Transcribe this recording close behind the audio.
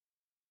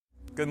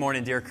Good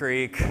morning, Deer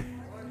Creek.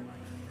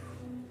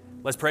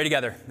 Let's pray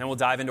together, then we'll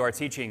dive into our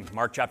teaching,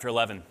 Mark chapter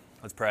 11.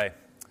 Let's pray.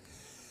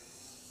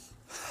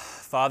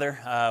 Father,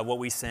 what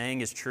we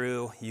sang is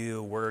true.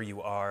 You were,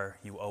 you are,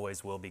 you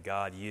always will be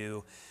God.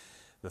 You,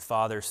 the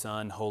Father,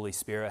 Son, Holy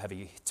Spirit, have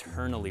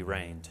eternally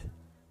reigned,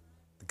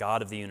 the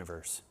God of the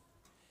universe.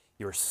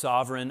 You are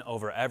sovereign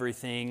over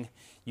everything.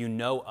 You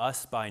know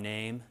us by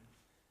name.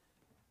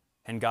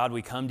 And God,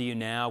 we come to you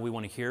now. We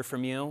want to hear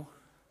from you.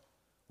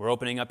 We're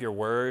opening up your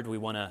word. We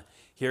want to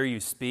hear you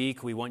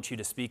speak. We want you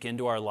to speak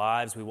into our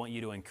lives. We want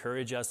you to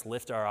encourage us,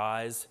 lift our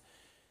eyes,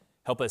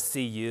 help us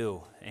see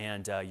you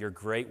and your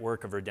great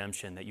work of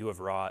redemption that you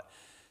have wrought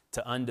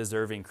to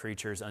undeserving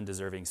creatures,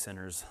 undeserving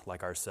sinners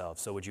like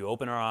ourselves. So would you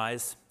open our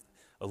eyes,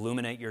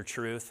 illuminate your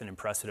truth, and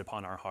impress it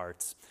upon our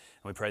hearts?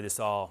 And we pray this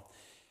all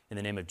in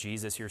the name of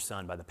Jesus, your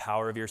Son, by the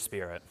power of your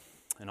Spirit.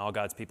 And all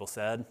God's people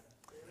said,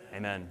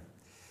 Amen.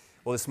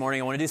 Well, this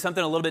morning I want to do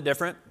something a little bit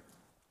different.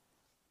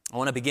 I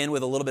want to begin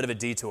with a little bit of a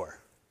detour.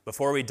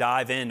 Before we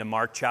dive into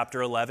Mark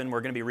chapter 11, we're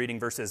going to be reading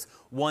verses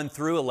 1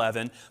 through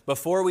 11.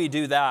 Before we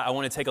do that, I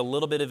want to take a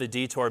little bit of a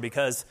detour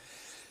because,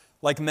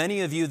 like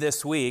many of you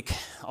this week,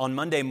 on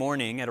Monday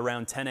morning at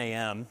around 10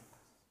 a.m.,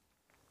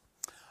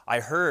 I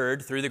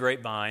heard through the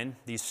grapevine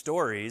these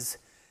stories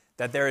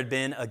that there had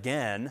been,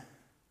 again,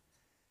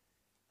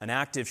 an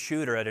active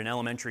shooter at an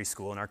elementary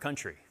school in our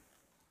country.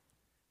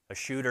 A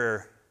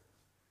shooter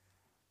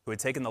who had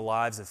taken the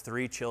lives of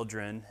 3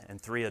 children and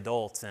 3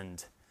 adults.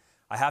 And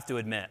I have to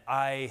admit,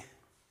 I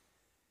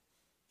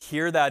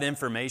hear that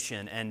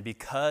information, and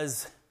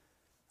because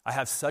I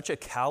have such a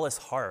callous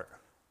heart,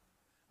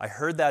 I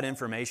heard that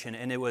information,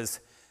 and it was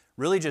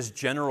really just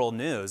general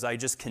news. I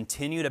just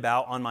continued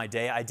about on my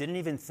day. I didn't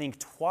even think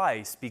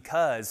twice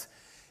because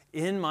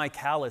in my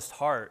calloused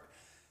heart,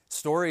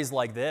 stories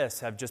like this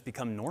have just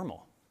become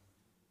normal.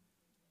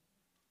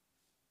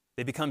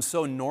 They become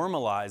so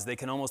normalized, they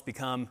can almost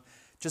become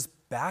just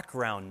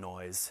background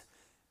noise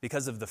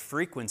because of the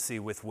frequency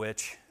with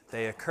which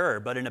they occur.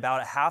 But in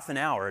about a half an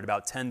hour, at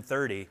about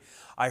 10:30,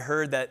 I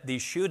heard that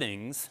these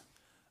shootings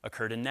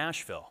occurred in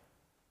Nashville,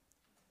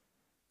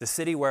 the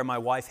city where my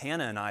wife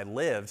Hannah and I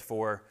lived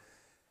for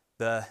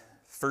the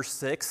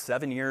first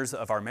 6-7 years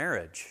of our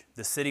marriage,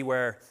 the city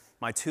where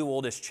my 2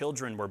 oldest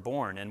children were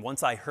born. And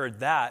once I heard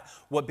that,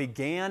 what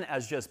began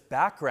as just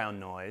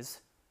background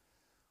noise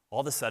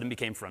all of a sudden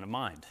became front of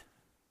mind.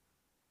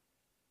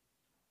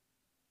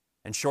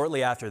 And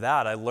shortly after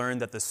that, I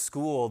learned that the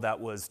school that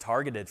was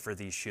targeted for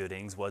these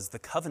shootings was the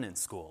Covenant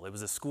School. It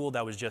was a school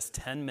that was just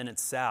 10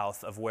 minutes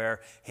south of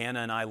where Hannah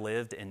and I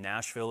lived in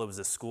Nashville. It was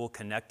a school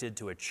connected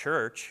to a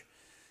church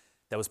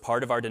that was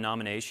part of our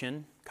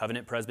denomination,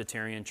 Covenant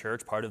Presbyterian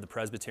Church, part of the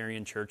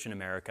Presbyterian Church in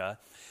America.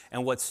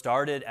 And what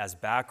started as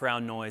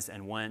background noise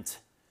and went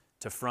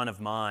to front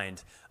of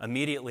mind,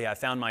 immediately I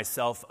found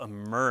myself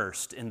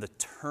immersed in the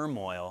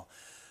turmoil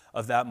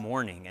of that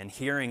morning and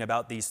hearing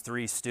about these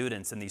 3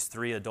 students and these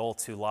 3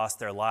 adults who lost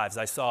their lives.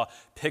 I saw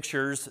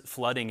pictures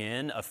flooding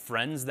in of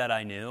friends that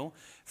I knew,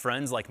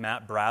 friends like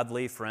Matt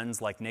Bradley,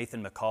 friends like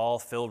Nathan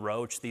McCall, Phil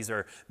Roach. These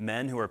are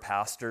men who are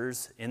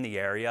pastors in the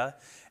area,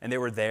 and they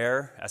were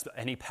there, as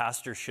any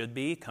pastor should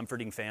be,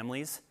 comforting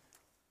families.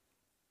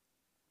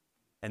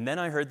 And then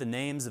I heard the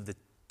names of the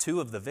 2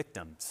 of the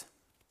victims.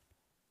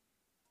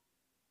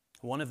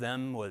 One of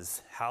them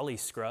was Hallie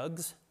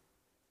Scruggs.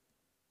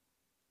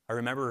 I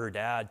remember her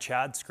dad,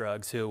 Chad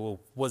Scruggs, who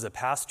was a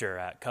pastor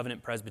at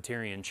Covenant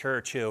Presbyterian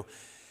Church, who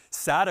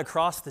sat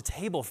across the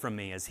table from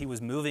me as he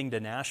was moving to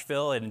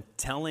Nashville and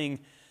telling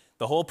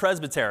the whole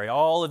presbytery,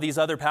 all of these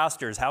other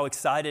pastors, how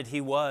excited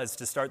he was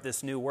to start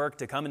this new work,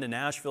 to come into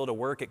Nashville to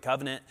work at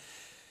Covenant,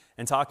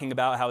 and talking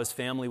about how his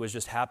family was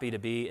just happy to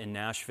be in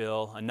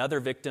Nashville. Another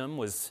victim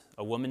was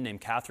a woman named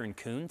Catherine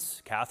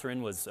Kuntz.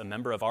 Catherine was a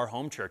member of our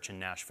home church in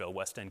Nashville,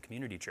 West End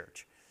Community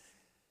Church.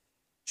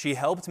 She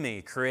helped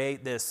me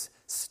create this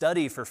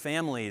study for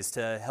families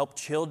to help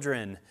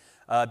children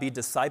be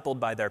discipled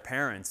by their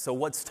parents. So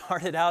what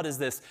started out as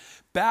this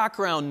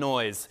background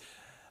noise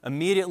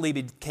immediately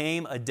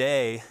became a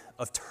day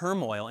of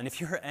turmoil. And if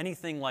you're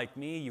anything like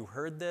me, you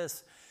heard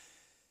this,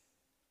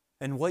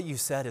 and what you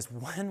said is,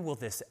 when will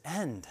this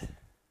end?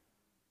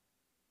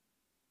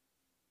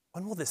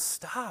 When will this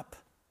stop?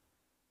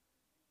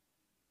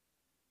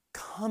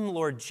 Come,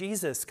 Lord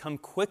Jesus, come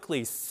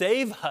quickly.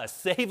 Save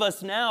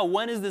us now.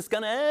 When is this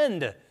going to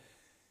end?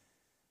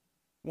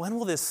 When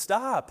will this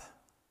stop?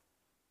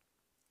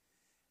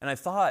 And I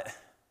thought,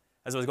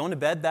 as I was going to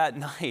bed that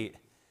night,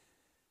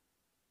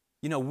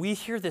 we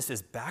hear this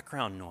as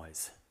background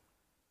noise.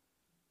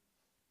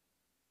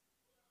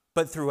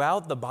 But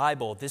throughout the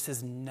Bible, this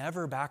is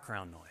never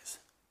background noise.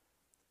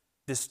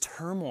 This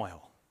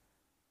turmoil,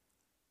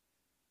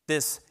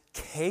 this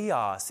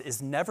chaos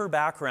is never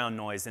background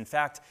noise. In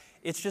fact,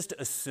 it's just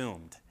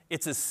assumed.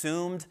 It's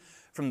assumed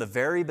from the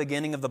very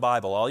beginning of the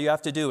Bible. All you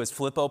have to do is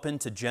flip open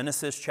to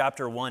Genesis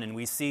chapter 1, and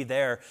we see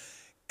there,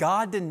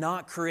 God did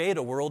not create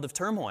a world of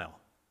turmoil.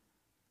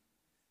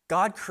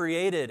 God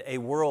created a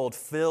world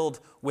filled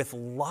with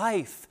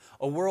life,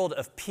 a world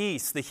of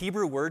peace. The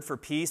Hebrew word for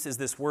peace is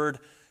this word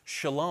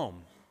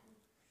shalom.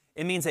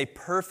 It means a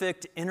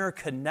perfect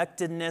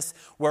interconnectedness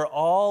where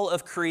all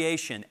of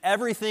creation,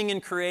 everything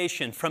in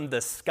creation, from the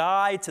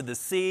sky to the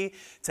sea,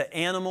 to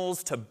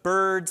animals, to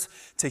birds,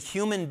 to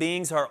human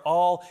beings, are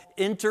all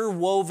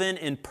interwoven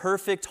in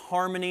perfect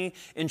harmony,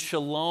 in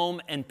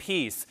shalom and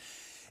peace.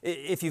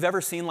 If you've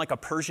ever seen like a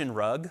Persian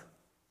rug,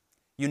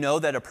 you know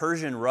that a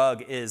Persian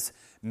rug is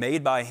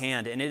made by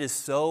hand, and it is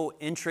so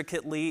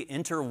intricately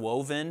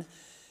interwoven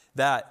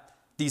that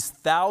these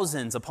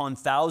thousands upon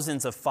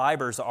thousands of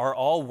fibers are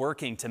all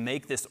working to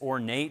make this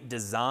ornate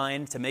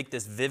design, to make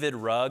this vivid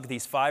rug.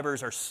 These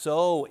fibers are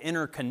so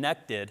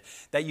interconnected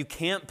that you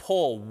can't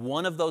pull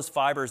one of those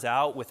fibers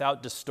out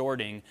without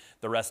distorting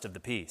the rest of the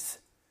piece.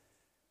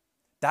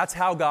 That's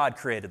how God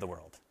created the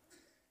world.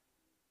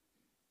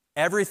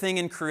 Everything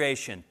in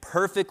creation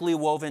perfectly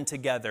woven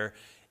together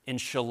in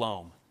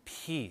shalom,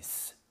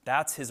 peace.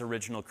 That's his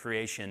original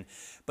creation.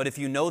 But if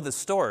you know the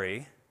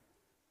story,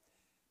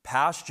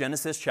 past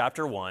Genesis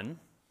chapter 1,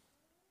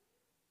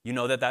 you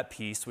know that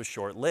peace was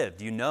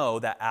short-lived. You know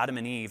that Adam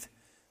and Eve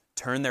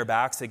turned their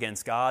backs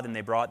against God and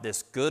they brought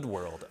this good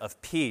world of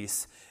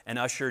peace and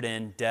ushered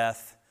in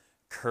death,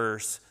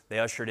 curse. They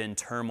ushered in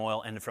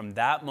turmoil. And from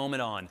that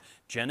moment on,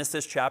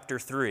 Genesis chapter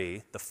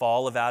 3, the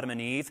fall of Adam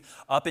and Eve,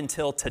 up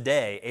until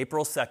today,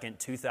 April 2nd,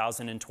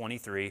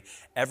 2023,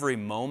 every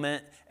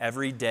moment,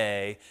 every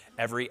day,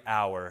 every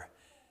hour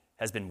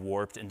has been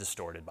warped and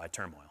distorted by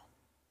turmoil.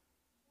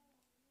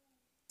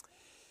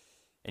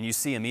 And you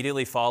see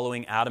immediately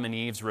following Adam and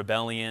Eve's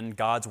rebellion,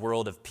 God's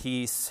world of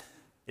peace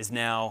is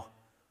now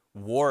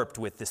warped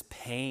with this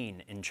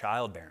pain in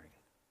childbearing,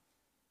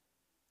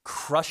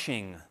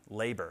 crushing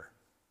labor.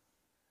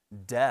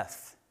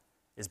 Death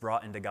is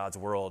brought into God's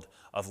world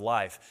of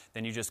life.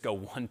 Then you just go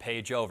one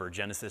page over,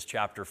 Genesis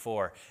chapter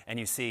 4, and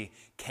you see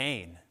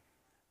Cain,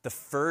 the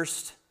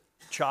first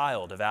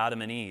child of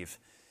Adam and Eve,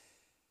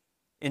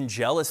 in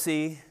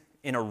jealousy,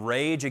 in a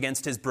rage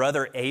against his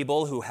brother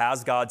Abel, who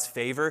has God's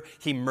favor.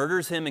 He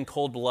murders him in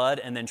cold blood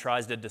and then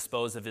tries to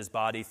dispose of his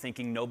body,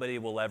 thinking nobody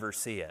will ever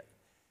see it.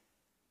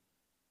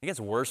 It gets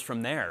worse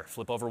from there.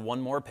 Flip over one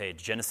more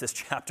page, Genesis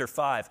chapter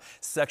 5.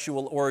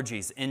 Sexual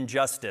orgies,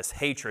 injustice,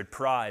 hatred,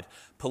 pride,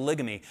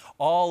 polygamy.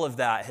 All of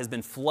that has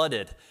been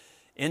flooded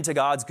into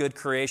God's good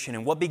creation.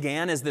 And what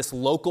began as this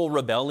local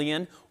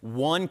rebellion,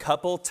 one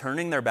couple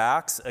turning their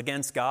backs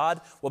against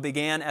God, what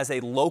began as a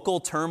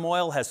local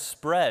turmoil has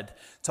spread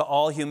to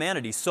all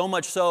humanity. So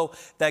much so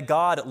that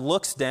God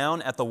looks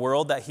down at the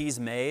world that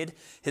he's made,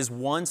 his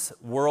once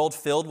world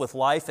filled with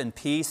life and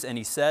peace, and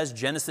he says,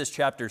 Genesis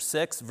chapter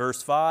 6,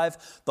 verse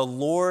 5, "The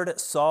Lord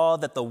saw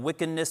that the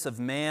wickedness of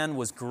man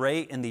was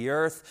great in the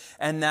earth,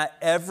 and that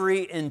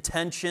every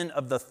intention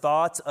of the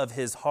thoughts of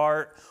his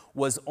heart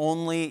was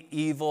only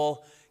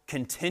evil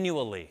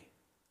continually."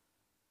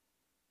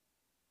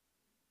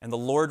 And the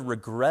Lord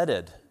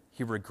regretted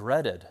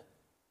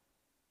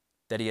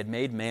that he had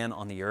made man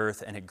on the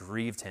earth, and it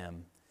grieved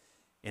him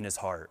in his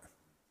heart.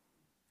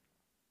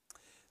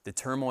 The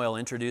turmoil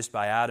introduced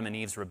by Adam and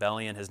Eve's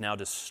rebellion has now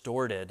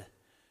distorted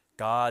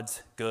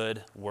God's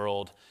good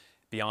world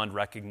beyond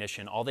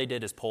recognition. All they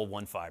did is pull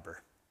one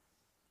fiber,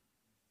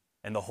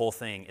 and the whole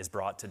thing is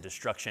brought to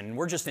destruction. And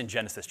we're just in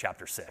Genesis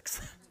chapter 6.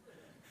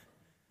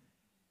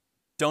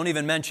 Don't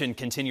even mention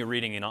continue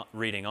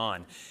reading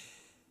on.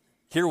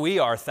 Here we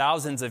are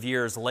thousands of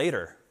years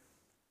later,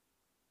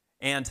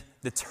 and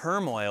the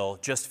turmoil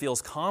just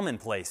feels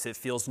commonplace. It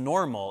feels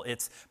normal.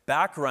 It's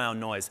background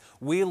noise.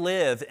 We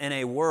live in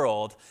a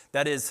world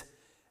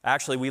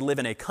we live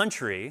in a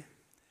country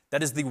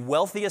that is the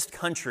wealthiest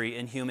country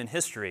in human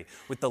history,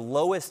 with the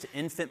lowest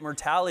infant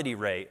mortality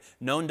rate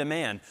known to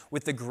man,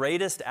 with the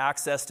greatest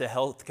access to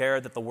health care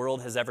that the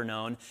world has ever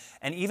known.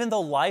 And even though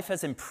life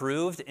has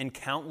improved in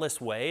countless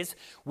ways,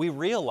 we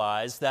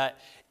realize that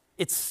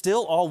it's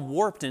still all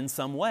warped in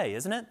some way,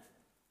 isn't it?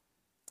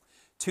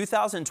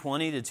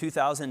 2020 to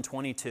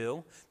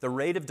 2022, the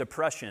rate of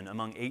depression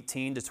among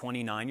 18 to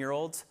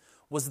 29-year-olds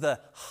was the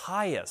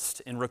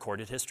highest in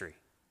recorded history.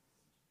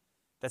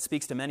 That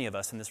speaks to many of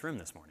us in this room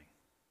this morning.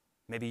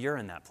 Maybe you're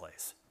in that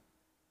place.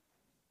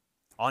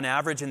 On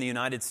average in the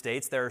United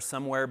States, there are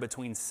somewhere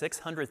between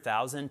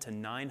 600,000 to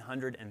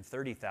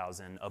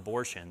 930,000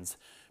 abortions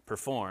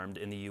performed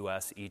in the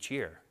U.S. each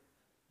year.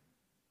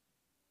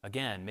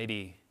 Again,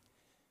 maybe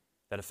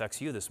that affects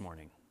you this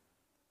morning.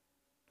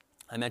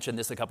 I mentioned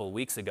this a couple of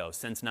weeks ago.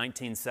 Since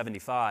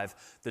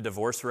 1975, the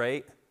divorce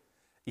rate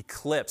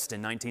eclipsed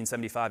in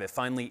 1975. It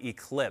finally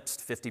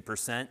eclipsed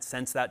 50%.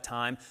 Since that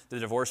time, the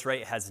divorce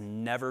rate has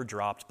never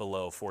dropped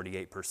below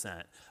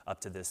 48%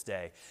 up to this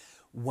day.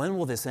 When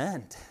will this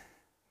end?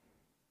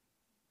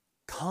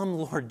 Come,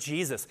 Lord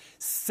Jesus,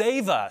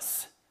 save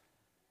us.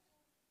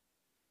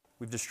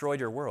 We've destroyed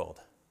your world.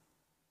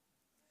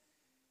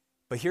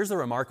 But here's the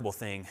remarkable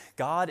thing.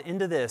 God,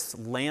 into this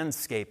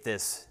landscape,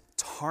 this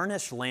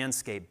tarnished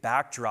landscape,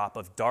 backdrop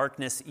of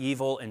darkness,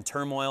 evil, and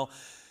turmoil,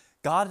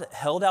 God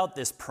held out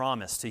this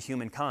promise to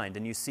humankind,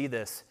 and you see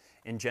this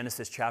in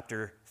Genesis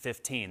chapter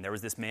 15. There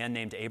was this man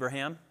named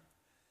Abraham.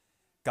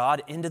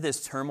 God, into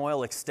this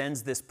turmoil,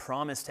 extends this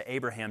promise to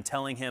Abraham,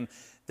 telling him,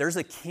 there's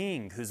a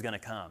king who's going to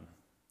come.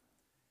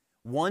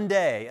 One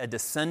day, a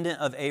descendant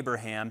of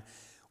Abraham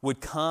would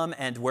come,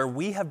 and where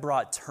we have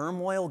brought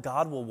turmoil,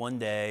 God will one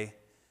day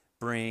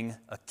bring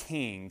a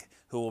king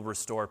who will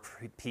restore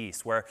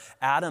peace. Where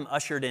Adam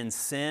ushered in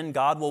sin,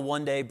 God will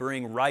one day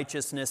bring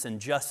righteousness and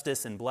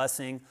justice and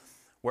blessing.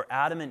 Where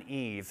Adam and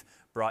Eve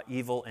brought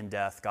evil and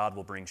death, God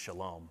will bring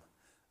shalom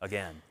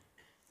again.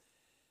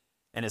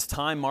 And as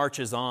time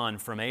marches on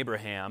from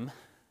Abraham,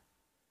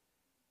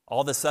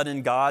 all of a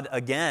sudden God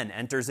again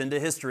enters into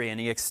history, and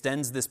he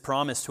extends this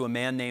promise to a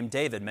man named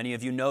David. Many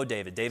of you know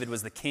David. David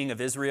was the king of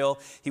Israel.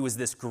 He was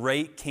this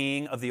great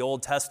king of the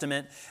Old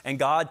Testament. And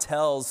God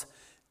tells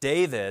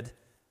David,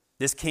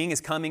 this king is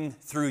coming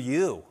through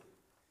you.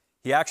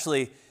 He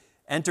actually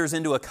enters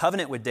into a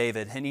covenant with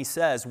David, and he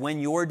says, when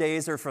your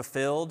days are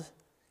fulfilled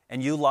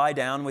and you lie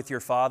down with your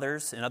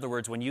fathers, in other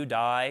words, when you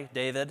die,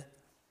 David,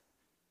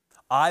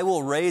 I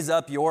will raise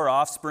up your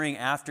offspring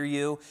after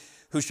you,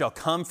 who shall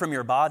come from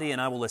your body, and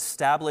I will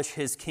establish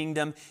his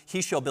kingdom.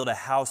 He shall build a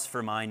house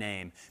for my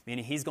name,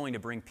 meaning he's going to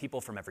bring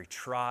people from every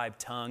tribe,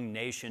 tongue,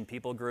 nation,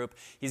 people group.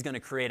 He's going to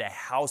create a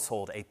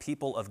household, a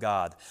people of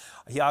God.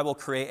 I will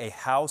create a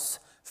house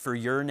for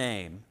your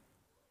name,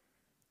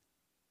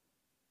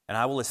 and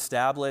I will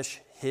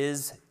establish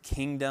his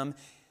kingdom.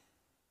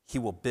 He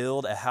will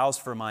build a house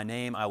for my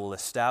name. I will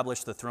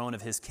establish the throne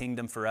of his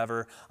kingdom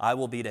forever. I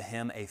will be to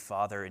him a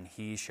father, and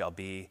he shall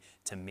be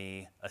to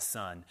me a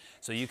son.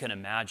 So you can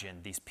imagine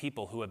these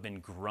people who have been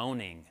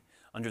groaning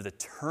under the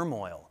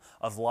turmoil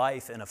of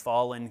life in a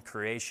fallen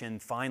creation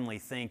finally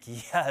think,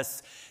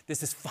 yes,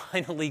 this is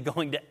finally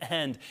going to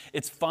end.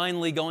 It's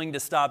finally going to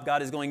stop.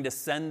 God is going to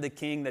send the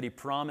king that he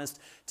promised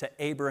to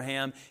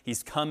Abraham.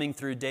 He's coming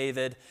through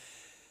David.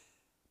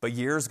 But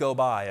years go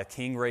by, a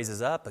king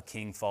raises up, a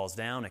king falls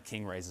down, a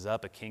king raises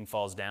up, a king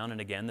falls down,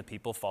 and again the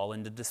people fall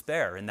into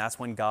despair. And that's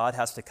when God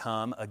has to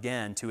come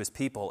again to his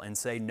people and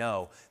say,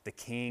 no, the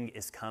king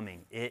is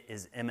coming. It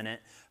is imminent.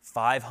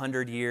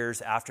 500 years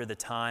after the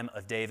time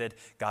of David,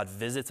 God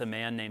visits a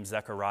man named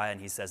Zechariah,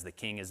 and he says, the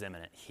king is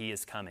imminent. He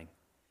is coming.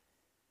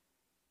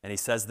 And he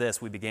says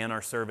this, we began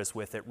our service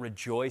with it,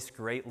 rejoice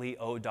greatly,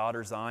 O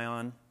daughter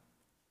Zion.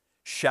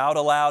 Shout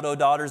aloud, O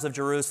daughters of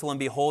Jerusalem,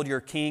 behold, your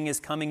king is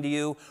coming to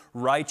you.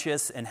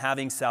 Righteous and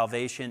having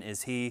salvation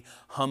is he,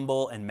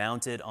 humble and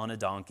mounted on a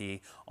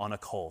donkey, on a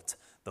colt,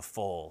 the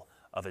foal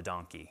of a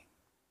donkey.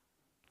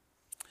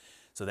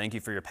 So thank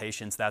you for your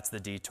patience. That's the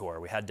detour.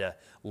 We had to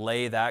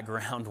lay that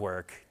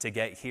groundwork to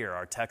get here.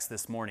 Our text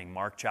this morning,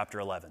 Mark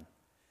chapter 11.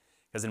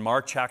 Because in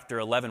Mark chapter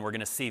 11, we're going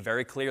to see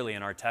very clearly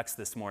in our text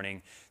this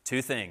morning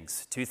two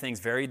things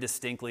very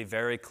distinctly,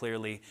 very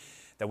clearly,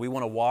 that we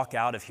want to walk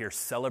out of here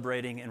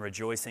celebrating and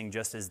rejoicing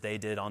just as they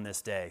did on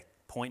this day.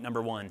 Point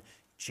number one,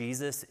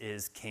 Jesus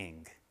is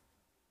king.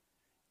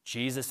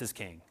 Jesus is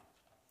king.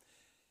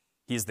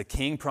 He is the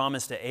king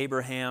promised to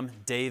Abraham,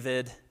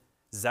 David,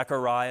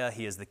 Zechariah.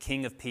 He is the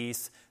king of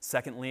peace.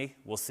 Secondly,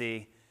 we'll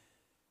see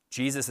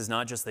Jesus is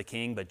not just the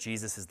king, but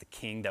Jesus is the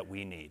king that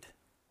we need.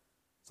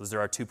 So those are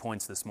our 2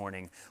 points this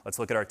morning. Let's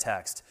look at our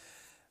text.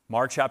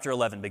 Mark chapter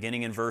 11,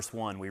 beginning in verse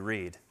 1, we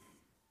read,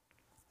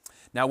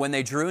 now when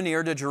they drew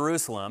near to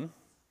Jerusalem,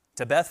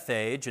 to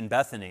Bethphage and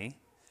Bethany,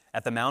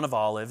 at the Mount of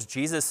Olives,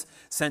 Jesus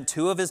sent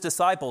 2 of his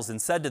disciples and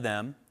said to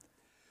them,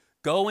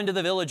 go into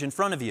the village in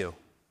front of you,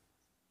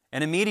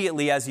 and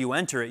immediately as you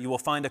enter it, you will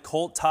find a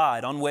colt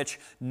tied on which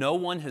no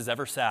one has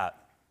ever sat.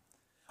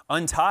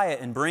 Untie it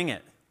and bring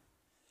it.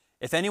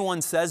 If anyone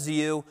says to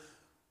you,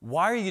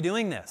 why are you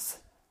doing this?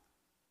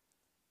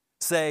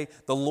 Say,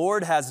 the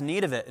Lord has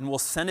need of it, and will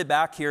send it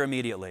back here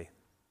immediately.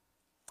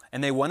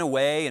 And they went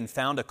away and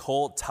found a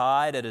colt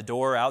tied at a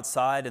door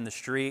outside in the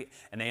street,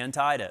 and they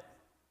untied it.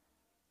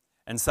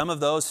 And some of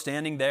those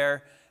standing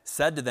there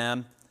said to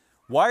them,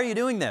 why are you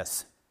doing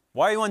this?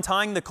 Why are you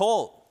untying the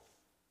colt?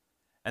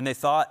 And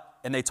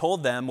they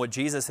told them what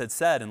Jesus had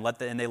said, and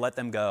they let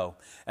them go.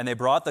 And they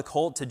brought the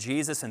colt to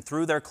Jesus and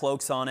threw their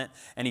cloaks on it,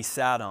 and he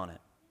sat on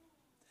it.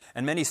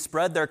 And many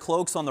spread their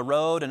cloaks on the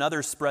road, and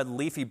others spread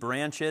leafy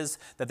branches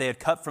that they had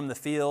cut from the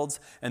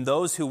fields. And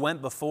those who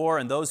went before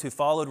and those who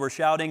followed were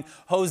shouting,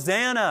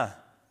 Hosanna!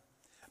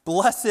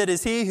 Blessed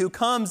is he who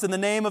comes in the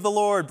name of the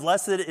Lord.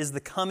 Blessed is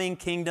the coming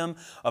kingdom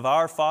of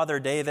our father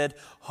David.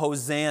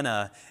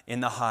 Hosanna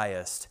in the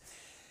highest.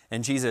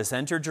 And Jesus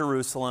entered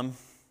Jerusalem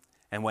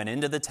and went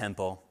into the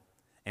temple.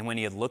 And when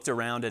he had looked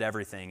around at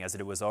everything, as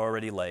it was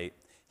already late,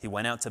 he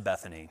went out to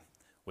Bethany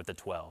with the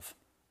 12.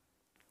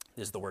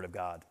 This is the word of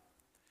God.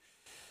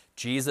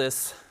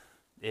 Jesus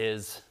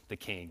is the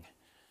king.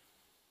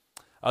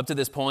 Up to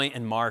this point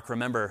in Mark,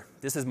 remember,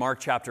 this is Mark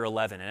chapter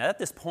 11. And at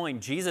this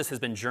point, Jesus has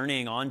been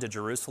journeying on to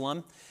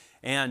Jerusalem.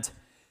 And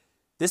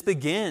this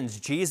begins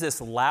Jesus'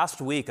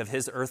 last week of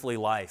his earthly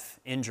life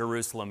in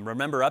Jerusalem.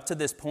 Remember, up to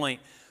this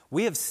point,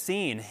 we have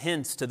seen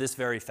hints to this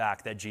very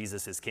fact that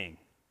Jesus is king.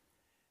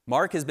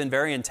 Mark has been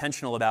very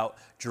intentional about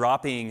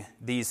dropping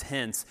these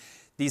hints.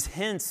 these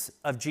hints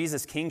of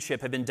Jesus'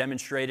 kingship have been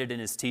demonstrated in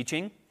his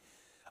teaching.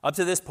 Up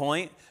to this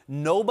point,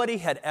 nobody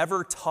had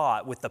ever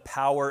taught with the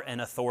power and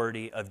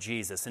authority of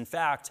Jesus. In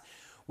fact,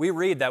 we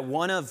read that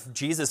one of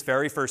Jesus'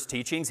 very first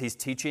teachings, he's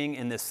teaching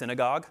in this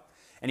synagogue,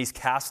 and he's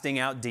casting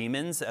out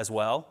demons as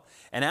well.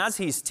 And as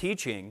he's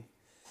teaching,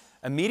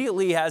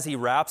 immediately as he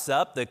wraps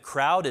up, the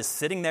crowd is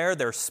sitting there,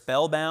 they're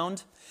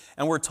spellbound.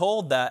 And we're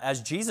told that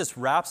as Jesus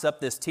wraps up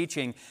this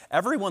teaching,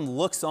 everyone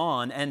looks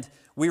on, and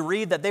we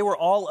read that they were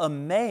all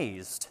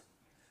amazed,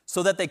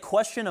 so that they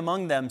question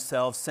among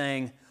themselves,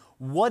 saying,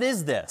 "What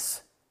is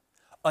this?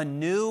 A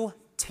new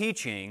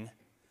teaching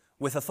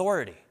with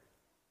authority."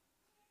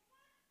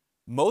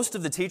 Most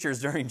of the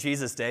teachers during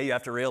Jesus' day, you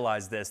have to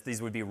realize this,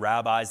 these would be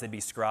rabbis, they'd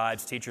be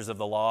scribes, teachers of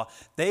the law.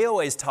 They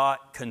always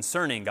taught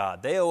concerning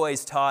God. They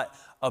always taught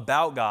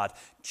about God.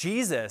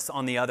 Jesus,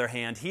 on the other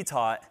hand, he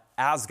taught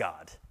as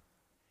God.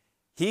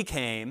 He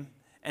came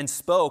and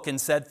spoke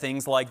and said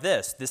things like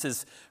this. This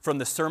is from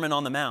the Sermon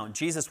on the Mount.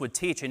 Jesus would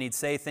teach and he'd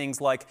say things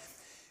like,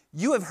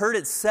 "You have heard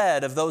it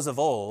said of those of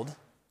old,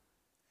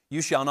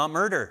 'You shall not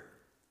murder,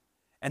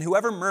 and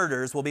whoever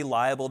murders will be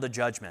liable to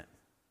judgment.'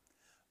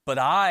 But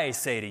I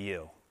say to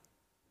you,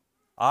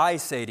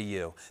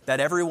 that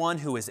everyone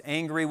who is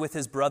angry with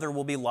his brother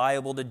will be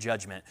liable to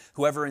judgment.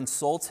 Whoever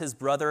insults his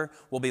brother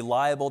will be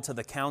liable to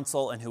the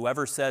council, and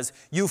whoever says,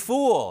 'You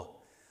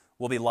fool,'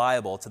 will be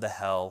liable to the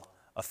hell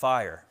of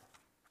fire."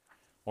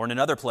 Or in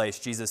another place,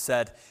 Jesus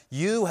said,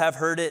 "You have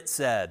heard it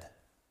said,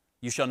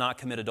 'You shall not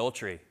commit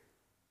adultery.'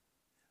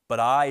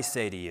 But I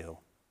say to you,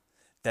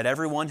 that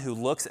everyone who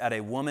looks at a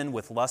woman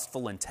with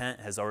lustful intent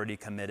has already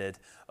committed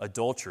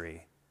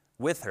adultery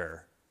with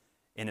her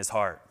in his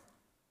heart."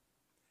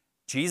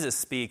 Jesus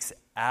speaks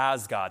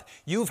as God.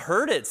 You've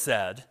heard it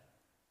said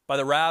by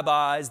the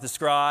rabbis, the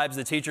scribes,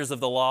 the teachers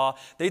of the law.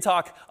 They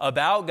talk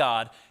about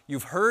God.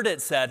 You've heard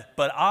it said,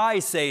 but I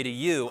say to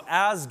you,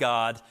 as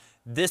God,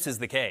 this is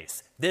the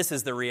case. This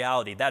is the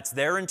reality. That's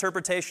their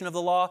interpretation of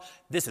the law.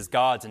 This is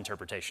God's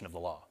interpretation of the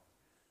law.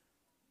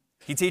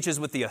 He teaches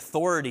with the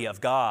authority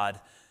of God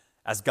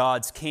as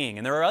God's king.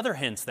 And there are other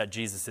hints that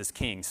Jesus is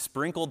king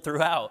sprinkled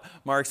throughout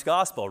Mark's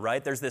gospel,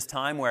 right? There's this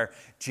time where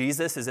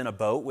Jesus is in a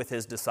boat with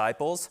his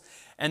disciples,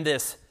 and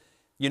this,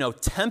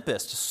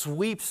 tempest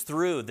sweeps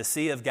through the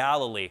Sea of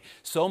Galilee,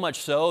 so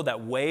much so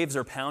that waves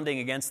are pounding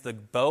against the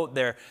boat.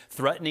 They're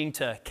threatening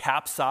to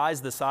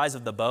capsize the size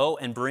of the boat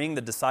and bring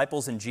the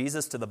disciples and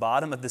Jesus to the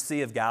bottom of the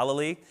Sea of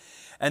Galilee.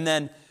 And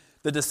then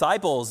the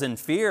disciples, in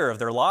fear of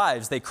their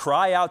lives, they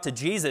cry out to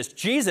Jesus,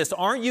 "Jesus,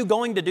 aren't you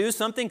going to do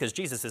something?" Because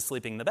Jesus is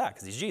sleeping in the back,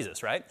 because he's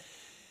Jesus, right?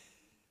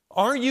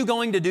 "Aren't you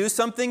going to do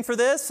something for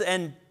this?"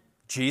 And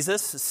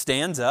Jesus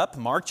stands up.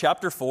 Mark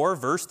chapter 4,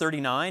 verse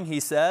 39, he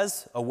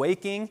says,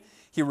 awaking,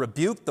 he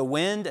rebuked the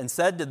wind and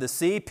said to the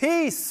sea,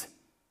 "Peace,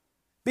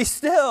 be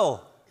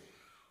still."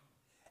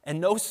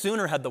 And no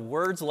sooner had the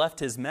words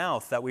left his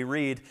mouth that we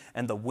read,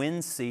 and the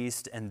wind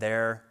ceased, and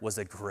there was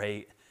a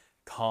great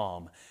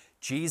calm.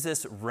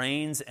 Jesus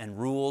reigns and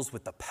rules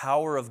with the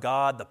power of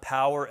God, the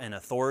power and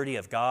authority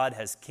of God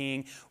as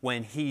king.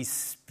 When he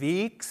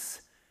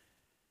speaks,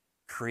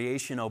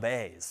 creation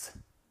obeys.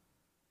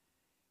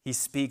 He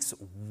speaks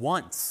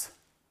once,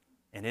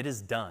 and it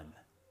is done.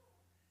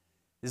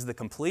 This is the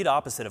complete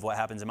opposite of what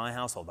happens in my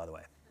household, by the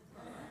way.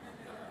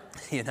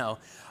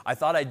 I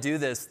thought I'd do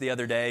this the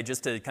other day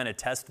just to kind of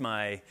test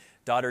my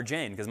daughter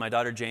Jane, because my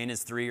daughter Jane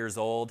is 3 years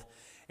old,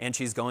 and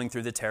she's going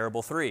through the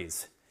terrible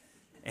threes.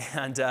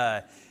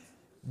 And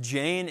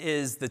Jane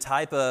is the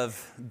type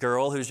of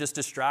girl who's just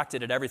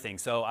distracted at everything.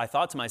 So I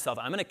thought to myself,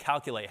 I'm going to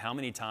calculate how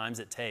many times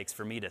it takes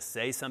for me to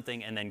say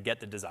something and then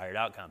get the desired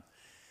outcome.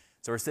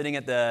 So we're sitting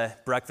at the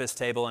breakfast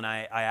table, and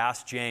I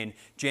asked Jane,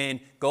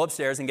 go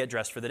upstairs and get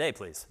dressed for the day,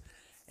 please.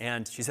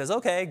 And she says,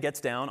 okay,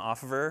 gets down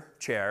off of her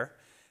chair,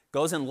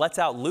 goes and lets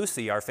out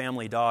Lucy, our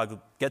family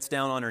dog, gets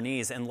down on her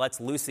knees and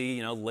lets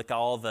Lucy, lick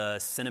all the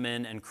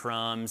cinnamon and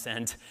crumbs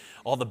and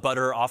all the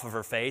butter off of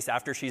her face.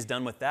 After she's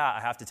done with that,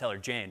 I have to tell her,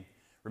 Jane,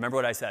 remember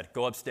what I said,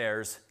 go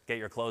upstairs, get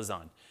your clothes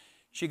on.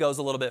 She goes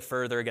a little bit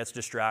further, gets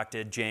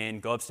distracted. Jane,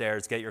 go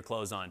upstairs, get your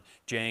clothes on.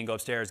 Jane, go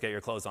upstairs, get your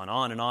clothes on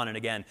and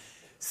again.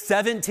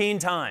 17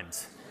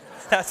 times.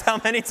 That's how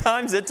many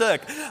times it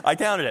took. I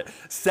counted it.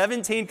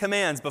 17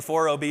 commands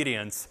before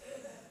obedience.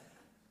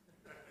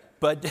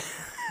 But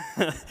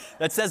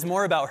that says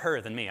more about her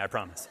than me, I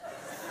promise.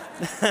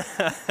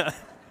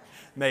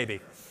 Maybe.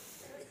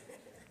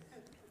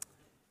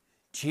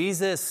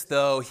 Jesus,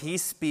 though, he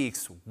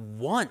speaks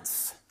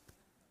once,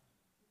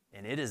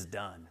 and it is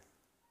done.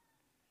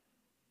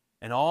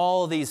 And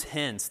all these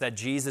hints that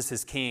Jesus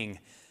is king,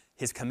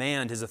 his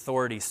command, his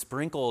authority,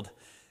 sprinkled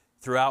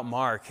throughout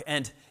Mark.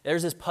 And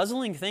there's this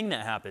puzzling thing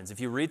that happens. If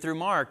you read through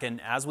Mark,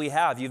 and as we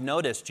have, you've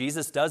noticed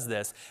Jesus does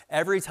this.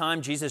 Every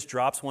time Jesus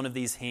drops one of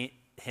these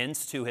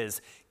hints to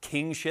his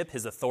kingship,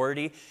 his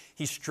authority,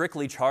 he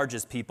strictly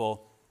charges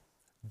people,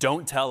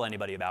 don't tell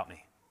anybody about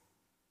me.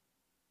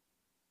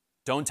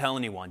 Don't tell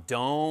anyone.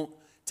 Don't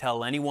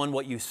tell anyone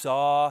what you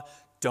saw.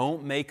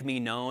 Don't make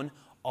me known.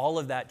 All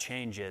of that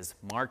changes.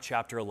 Mark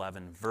chapter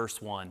 11, verse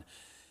 1.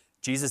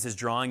 Jesus is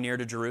drawing near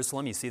to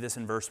Jerusalem. You see this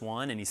in verse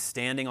 1, and he's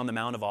standing on the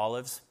Mount of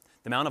Olives.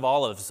 The Mount of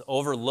Olives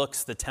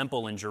overlooks the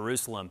temple in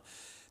Jerusalem.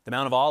 The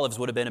Mount of Olives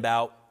would have been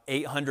about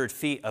 800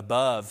 feet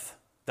above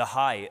the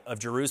height of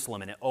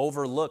Jerusalem, and it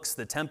overlooks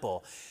the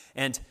temple.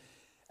 And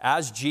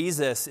as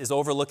Jesus is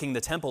overlooking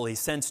the temple, he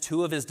sends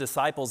two of his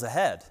disciples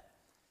ahead.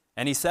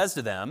 And he says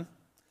to them,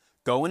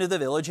 "Go into the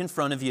village in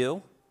front of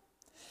you.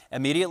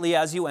 Immediately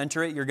as you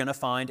enter it, you're going to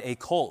find a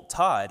colt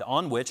tied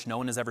on which no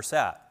one has ever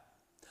sat.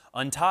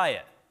 Untie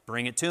it,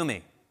 bring it to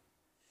me.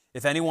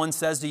 If anyone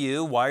says to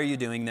you, 'Why are you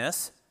doing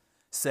this?'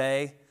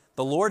 say,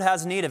 'The Lord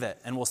has need of it,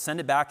 and we'll send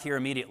it back here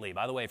immediately.'"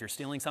 By the way, if you're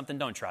stealing something,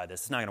 don't try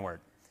this. It's not going to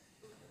work.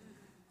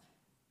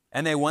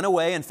 And they went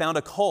away and found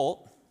a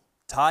colt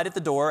tied at the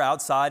door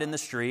outside in the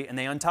street, and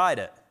they untied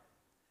it.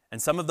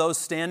 And some of those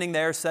standing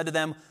there said to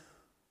them,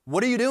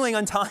 "What are you doing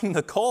untying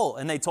the colt?"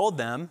 And they told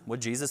them what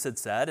Jesus had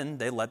said, and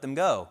they let them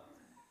go.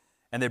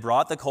 And they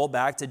brought the colt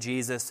back to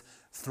Jesus,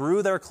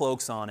 threw their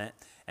cloaks on it,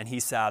 and he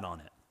sat on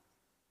it.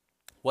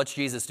 What's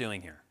Jesus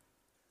doing here?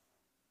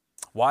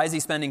 Why is he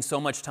spending so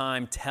much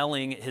time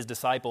telling his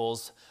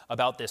disciples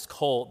about this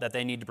colt that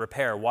they need to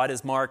prepare? Why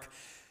does Mark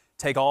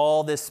take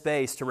all this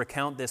space to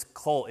recount this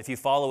colt? If you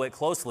follow it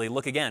closely,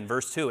 look again,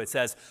 verse 2, it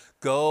says,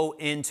 "Go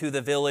into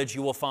the village,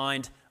 you will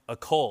find a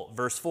colt."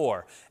 Verse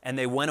 4, "And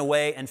they went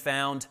away and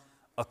found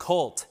a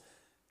colt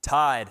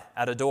tied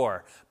at a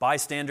door."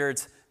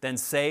 Bystanders then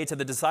say to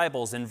the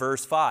disciples in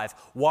verse 5,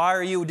 "Why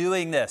are you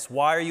doing this?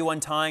 Why are you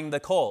untying the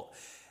colt?"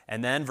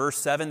 And then verse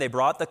 7, they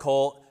brought the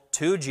colt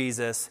to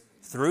Jesus,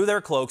 threw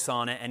their cloaks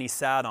on it, and he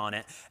sat on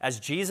it. As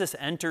Jesus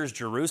enters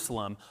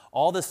Jerusalem,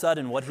 all of a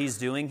sudden what he's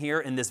doing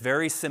here in this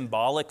very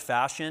symbolic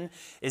fashion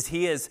is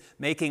he is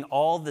making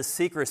all the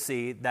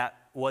secrecy that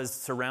was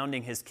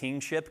surrounding his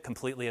kingship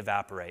completely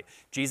evaporate.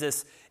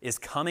 Jesus is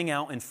coming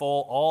out in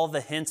full. All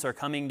the hints are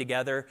coming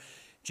together.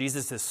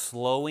 Jesus is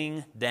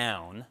slowing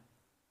down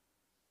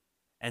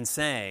and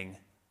saying,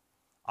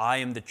 "I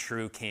am the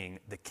true king,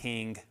 the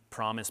king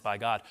promised by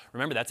God."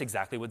 Remember, that's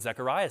exactly what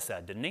Zechariah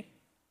said, didn't he?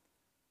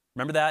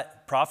 Remember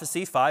that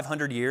prophecy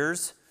 500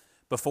 years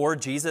before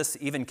Jesus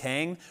even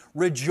came?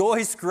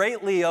 "Rejoice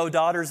greatly, O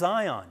daughter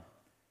Zion.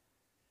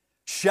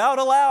 Shout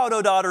aloud,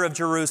 O daughter of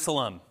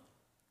Jerusalem."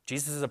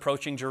 Jesus is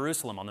approaching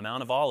Jerusalem on the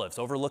Mount of Olives,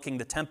 overlooking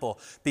the temple.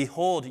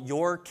 "Behold,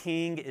 your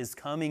king is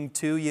coming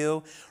to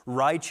you.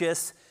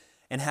 Righteous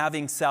and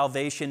having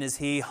salvation is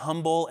he,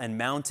 humble and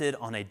mounted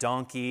on a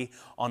donkey,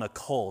 on a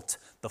colt,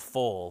 the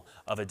foal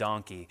of a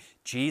donkey."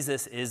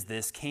 Jesus is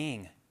this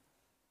king.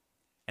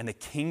 And the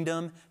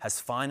kingdom has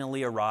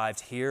finally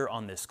arrived here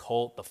on this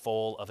colt, the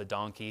foal of a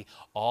donkey.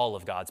 All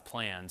of God's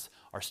plans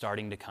are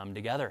starting to come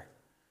together.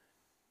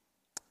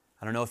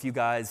 I don't know if you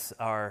guys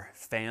are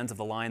fans of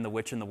The Lion, the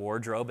Witch, and the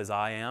Wardrobe as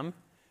I am.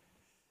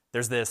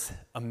 There's this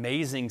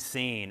amazing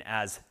scene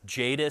as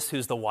Jadis,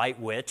 who's the White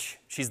Witch,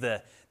 she's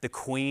the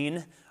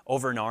queen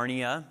over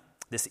Narnia,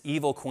 this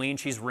evil queen.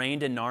 She's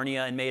reigned in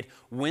Narnia and made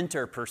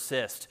winter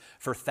persist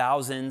for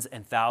thousands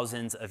and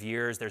thousands of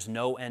years. There's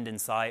no end in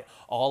sight.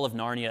 All of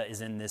Narnia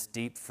is in this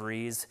deep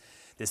freeze,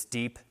 this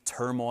deep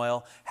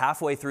turmoil.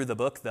 Halfway through the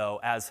book, though,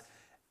 as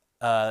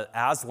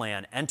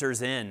Aslan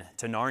enters in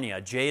to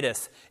Narnia,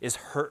 Jadis is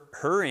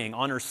hurrying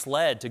on her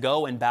sled to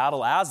go and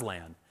battle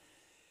Aslan.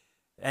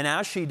 And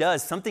as she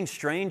does, something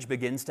strange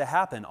begins to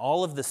happen.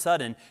 All of a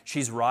sudden,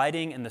 she's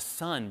riding and the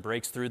sun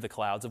breaks through the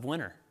clouds of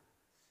winter.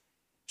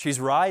 She's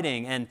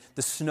riding and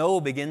the snow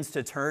begins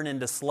to turn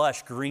into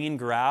slush. Green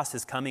grass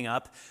is coming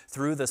up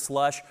through the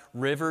slush.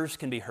 Rivers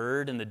can be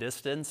heard in the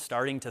distance,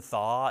 starting to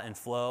thaw and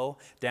flow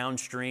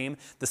downstream.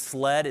 The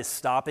sled is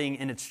stopping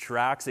in its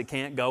tracks. It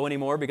can't go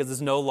anymore because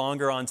it's no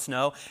longer on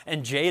snow.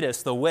 And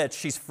Jadis, the witch,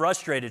 she's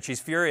frustrated. She's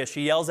furious.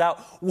 She yells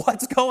out,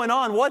 "What's going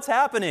on? What's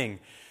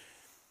happening?"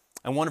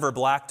 And one of her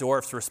black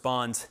dwarfs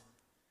responds,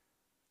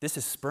 "This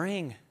is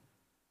spring.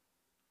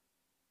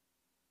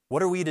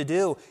 What are we to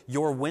do?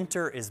 Your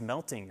winter is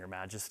melting, Your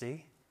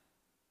Majesty."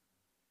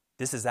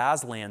 This is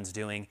Aslan's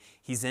doing.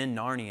 He's in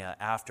Narnia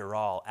after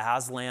all.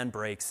 Aslan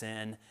breaks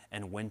in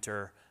and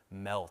winter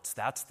melts.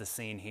 That's the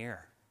scene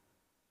here.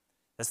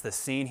 That's the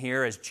scene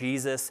here as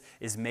Jesus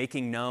is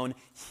making known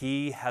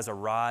he has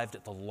arrived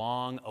at the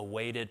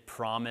long-awaited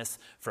promise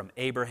from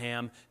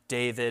Abraham,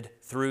 David,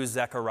 through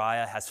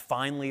Zechariah has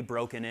finally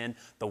broken in.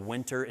 The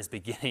winter is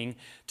beginning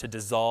to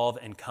dissolve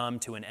and come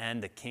to an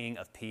end. The King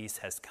of Peace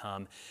has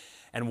come.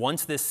 And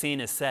once this scene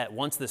is set,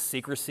 once the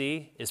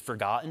secrecy is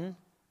forgotten,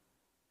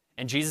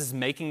 and Jesus is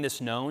making this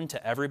known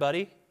to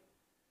everybody,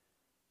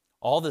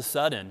 all of a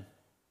sudden,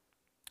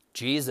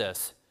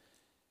 Jesus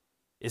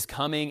is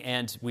coming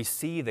and we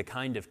see the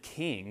kind of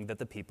king that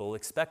the people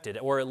expected,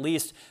 or at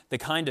least the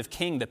kind of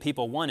king that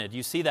people wanted.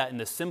 You see that in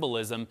the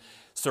symbolism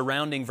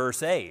surrounding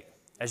verse 8.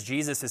 As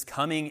Jesus is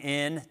coming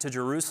in to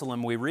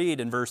Jerusalem, we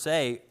read in verse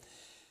 8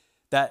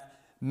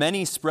 that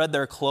many spread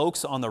their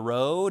cloaks on the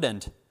road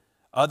and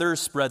others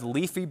spread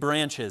leafy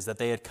branches that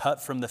they had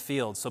cut from the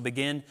field. So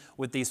begin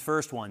with these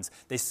first ones.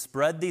 They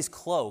spread these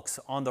cloaks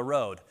on the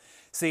road.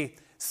 See,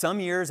 some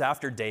years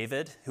after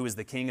David, who was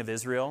the king of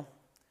Israel,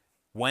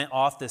 went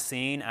off the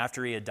scene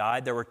after he had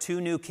died, there were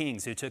two new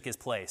kings who took his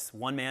place.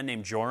 One man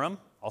named Joram,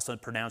 also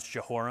pronounced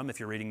Jehoram if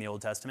you're reading the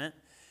Old Testament,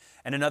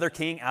 and another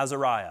king,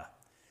 Azariah.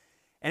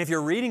 And if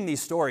you're reading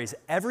these stories,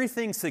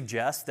 everything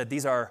suggests that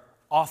these are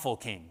awful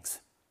kings,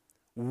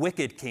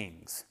 wicked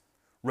kings,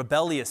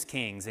 rebellious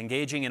kings,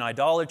 engaging in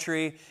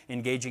idolatry,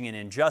 engaging in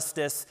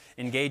injustice,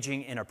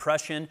 engaging in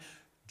oppression.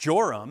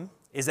 Joram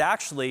is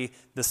actually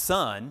the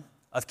son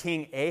of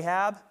King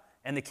Ahab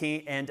and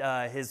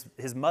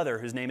his mother,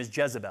 whose name is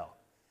Jezebel.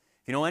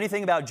 If you know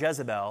anything about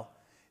Jezebel,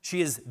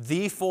 she is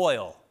the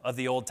foil of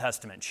the Old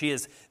Testament. She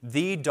is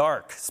the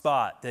dark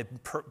spot,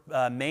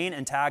 the main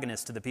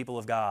antagonist to the people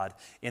of God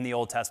in the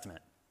Old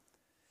Testament.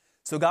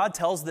 So God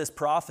tells this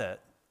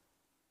prophet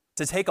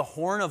to take a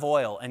horn of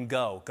oil and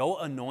go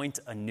anoint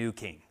a new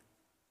king.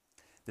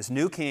 This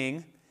new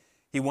king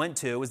he went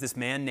to was this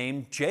man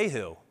named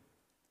Jehu.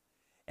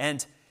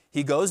 And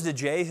he goes to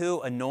Jehu,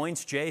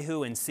 anoints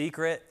Jehu in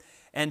secret.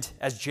 And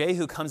as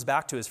Jehu comes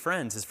back to his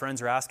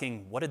friends are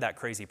asking, what did that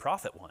crazy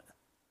prophet want?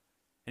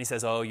 And he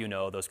says, oh, you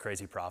know, those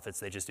crazy prophets,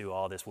 they just do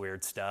all this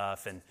weird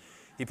stuff. And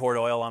he poured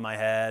oil on my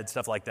head,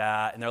 stuff like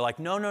that. And they're like,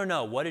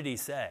 no, what did he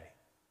say?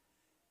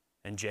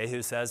 And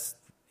Jehu says,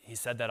 he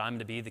said that I'm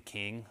to be the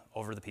king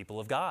over the people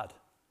of God.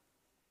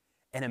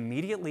 And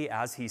immediately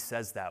as he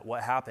says that,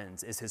 what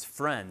happens is his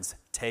friends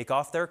take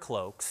off their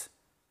cloaks,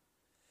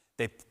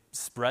 they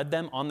spread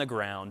them on the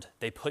ground,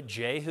 they put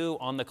Jehu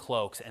on the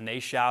cloaks, and they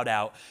shout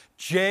out,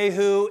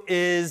 Jehu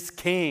is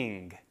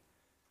king.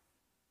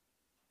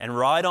 And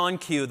right on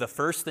cue, the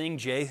first thing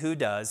Jehu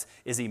does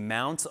is he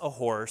mounts a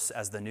horse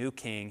as the new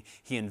king.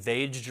 He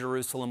invades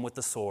Jerusalem with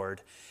the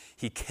sword.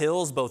 He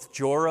kills both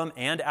Joram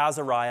and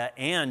Azariah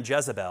and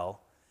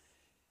Jezebel.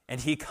 And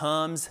he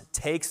comes,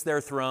 takes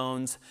their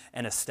thrones,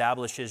 and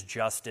establishes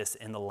justice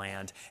in the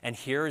land. And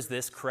here's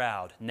this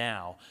crowd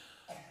now,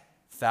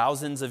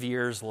 thousands of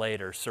years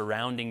later,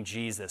 surrounding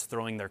Jesus,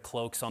 throwing their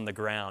cloaks on the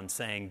ground,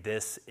 saying,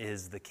 this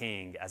is the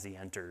king as he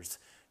enters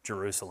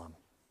Jerusalem.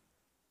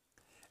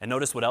 And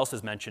notice what else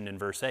is mentioned in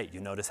verse 8. You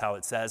notice how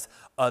it says,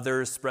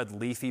 others spread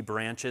leafy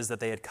branches that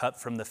they had cut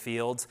from the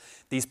fields.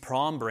 These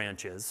palm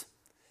branches,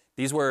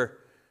 these were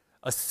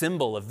a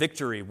symbol of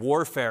victory,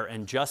 warfare,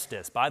 and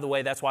justice. By the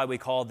way, that's why we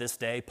call this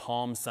day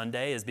Palm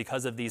Sunday, is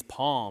because of these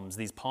palms,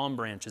 these palm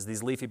branches,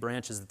 these leafy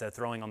branches that they're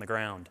throwing on the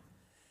ground.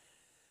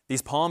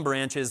 These palm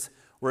branches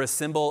were a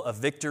symbol of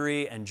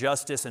victory and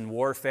justice and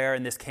warfare,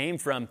 and this came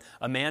from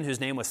a man whose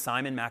name was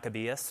Simon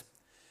Maccabeus.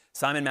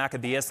 Simon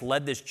Maccabeus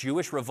led this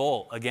Jewish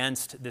revolt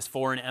against this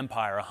foreign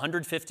empire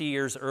 150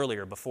 years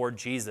earlier, before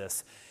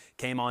Jesus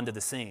came onto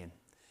the scene.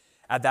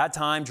 At that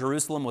time,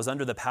 Jerusalem was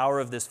under the power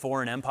of this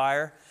foreign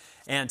empire,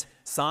 and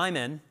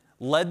Simon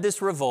led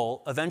this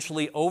revolt,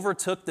 eventually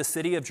overtook the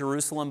city of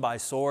Jerusalem by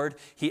sword.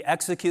 He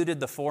executed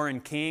the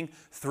foreign king,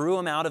 threw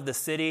him out of the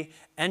city,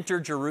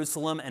 entered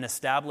Jerusalem, and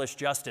established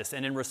justice.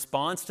 And in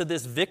response to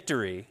this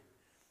victory,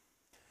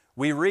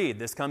 we read,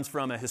 this comes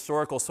from a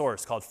historical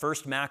source called 1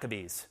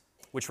 Maccabees,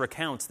 which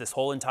recounts this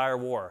whole entire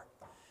war.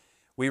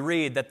 We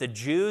read that the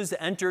Jews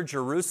entered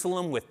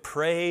Jerusalem with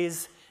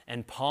praise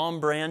and palm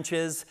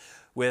branches,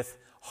 with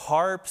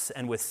harps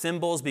and with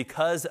cymbals,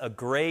 because a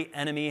great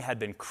enemy had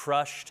been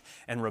crushed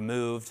and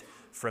removed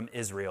from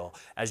Israel.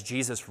 As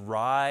Jesus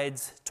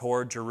rides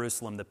toward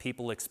Jerusalem, the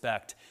people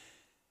expect,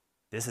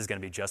 this is going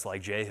to be just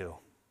like Jehu.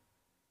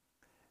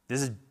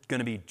 This is going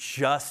to be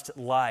just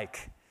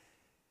like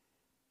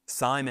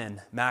Simon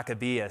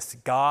Maccabeus.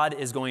 God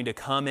is going to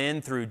come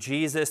in through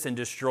Jesus and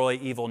destroy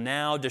evil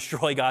now,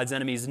 destroy God's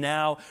enemies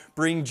now,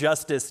 bring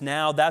justice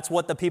now. That's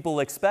what the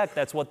people expect.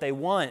 That's what they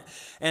want.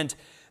 And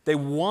they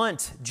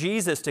want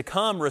Jesus to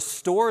come,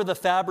 restore the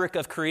fabric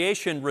of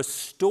creation,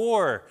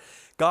 restore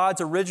God's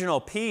original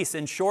peace.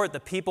 In short, the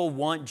people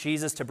want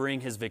Jesus to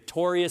bring his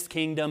victorious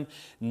kingdom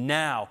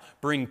now,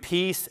 bring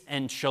peace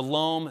and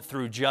shalom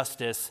through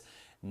justice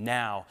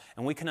now.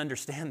 And we can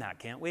understand that,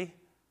 can't we?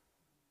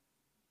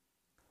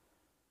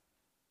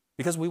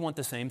 Because we want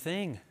the same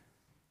thing.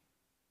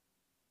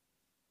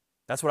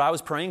 That's what I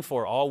was praying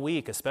for all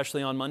week,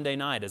 especially on Monday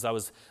night. As I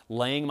was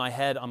laying my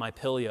head on my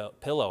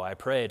pillow, I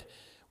prayed,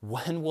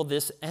 when will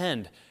this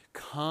end?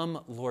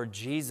 Come, Lord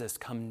Jesus,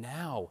 come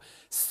now.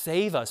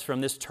 Save us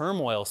from this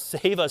turmoil.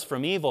 Save us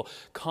from evil.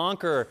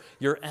 Conquer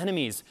your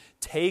enemies.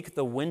 Take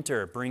the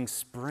winter, bring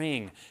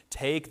spring.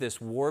 Take this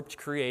warped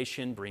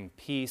creation, bring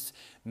peace.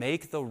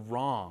 Make the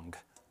wrong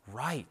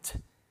right.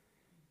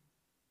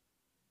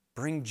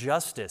 Bring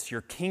justice, your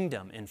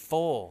kingdom in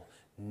full.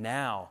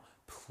 Now,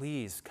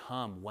 please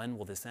come. When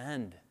will this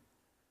end?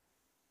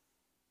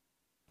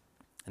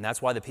 And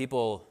that's why the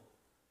people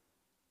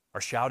are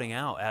shouting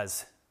out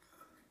as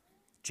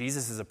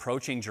Jesus is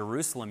approaching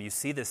Jerusalem. You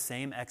see this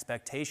same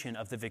expectation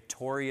of the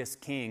victorious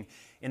king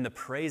in the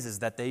praises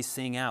that they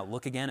sing out.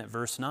 Look again at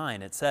verse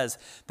 9. It says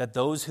that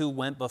those who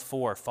went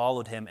before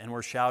followed him and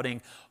were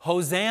shouting,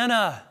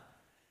 Hosanna!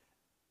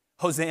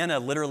 Hosanna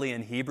literally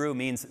in Hebrew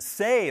means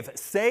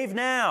save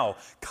now,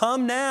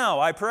 come now,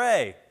 I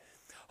pray.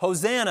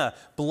 Hosanna,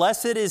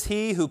 blessed is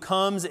he who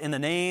comes in the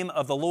name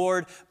of the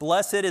Lord.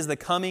 Blessed is the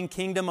coming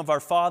kingdom of our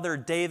father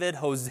David.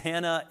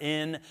 Hosanna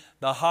in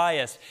the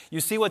highest.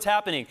 You see what's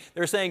happening?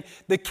 They're saying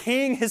the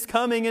king is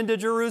coming into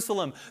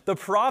Jerusalem. The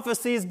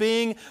prophecy is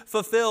being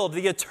fulfilled.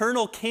 The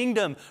eternal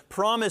kingdom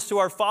promised to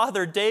our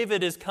father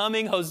David is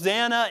coming.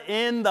 Hosanna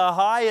in the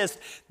highest.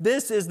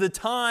 This is the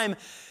time.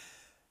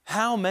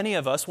 How many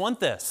of us want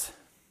this?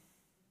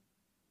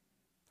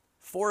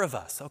 4 of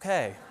us.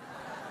 Okay.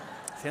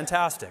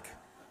 Fantastic.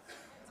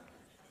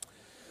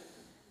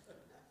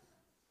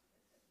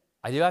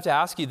 I do have to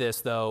ask you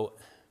this, though.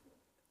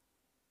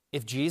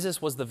 If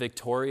Jesus was the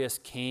victorious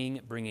king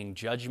bringing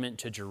judgment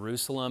to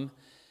Jerusalem,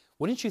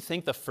 wouldn't you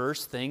think the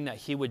first thing that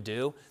he would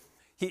do?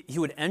 He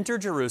would enter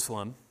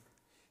Jerusalem,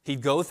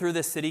 he'd go through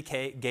the city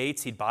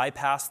gates, he'd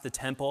bypass the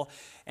temple,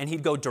 and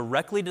he'd go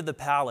directly to the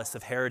palace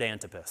of Herod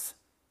Antipas,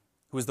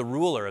 who was the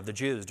ruler of the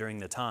Jews during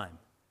the time.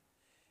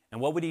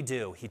 And what would he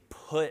do? He'd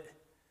put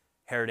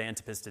Herod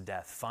Antipas to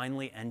death,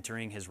 finally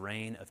entering his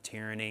reign of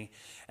tyranny.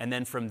 And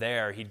then from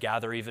there, he'd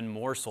gather even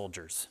more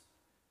soldiers.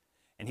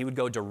 And he would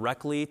go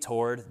directly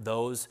toward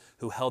those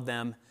who held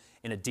them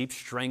in a deep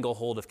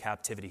stranglehold of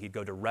captivity. He'd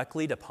go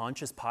directly to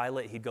Pontius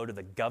Pilate. He'd go to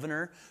the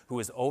governor who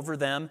was over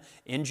them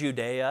in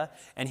Judea,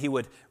 and he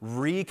would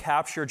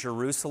recapture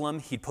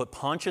Jerusalem. He'd put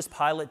Pontius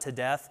Pilate to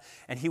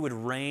death, and he would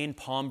reign.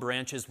 Palm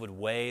branches would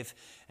wave,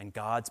 and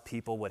God's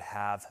people would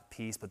have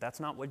peace. But that's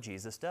not what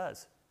Jesus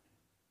does.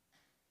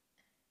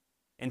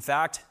 In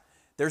fact,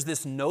 there's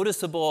this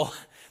noticeable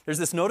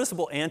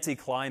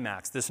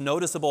anticlimax, this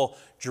noticeable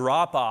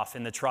drop-off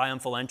in the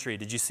triumphal entry.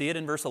 Did you see it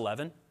in verse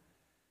 11?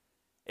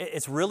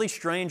 It's really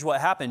strange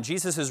what happened.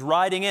 Jesus is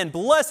riding in.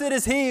 Blessed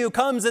is he who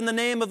comes in the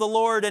name of the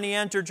Lord. And he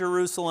entered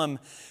Jerusalem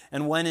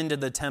and went into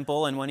the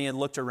temple. And when he had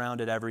looked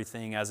around at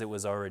everything, as it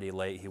was already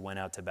late, he went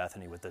out to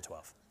Bethany with the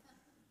 12.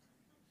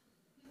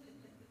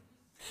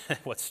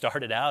 What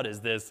started out as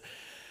this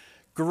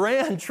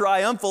grand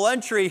triumphal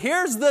entry.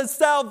 Here's the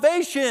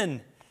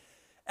salvation.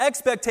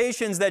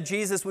 Expectations that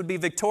Jesus would be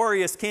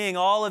victorious king,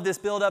 all of this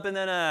build up, and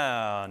then,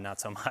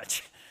 not so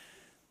much.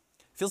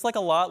 Feels like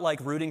a lot like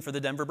rooting for the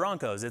Denver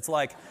Broncos. It's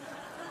like,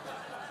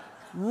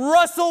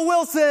 Russell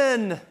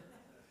Wilson,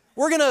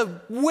 we're going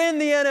to win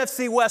the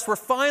NFC West. We're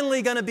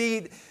finally going to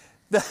beat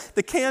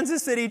the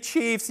Kansas City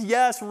Chiefs.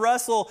 Yes,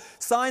 Russell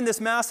signed this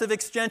massive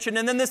extension,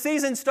 and then the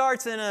season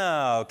starts, and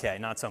okay,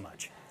 not so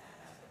much.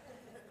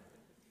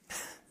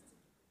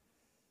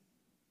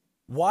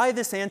 Why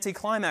this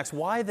anticlimax?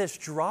 Why this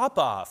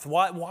drop-off?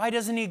 Why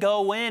doesn't he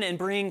go in and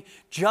bring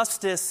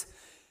justice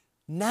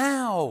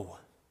now?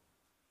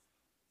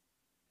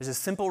 There's a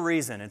simple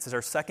reason. It's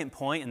our second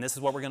point, and this is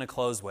what we're going to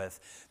close with.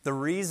 The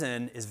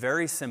reason is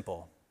very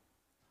simple.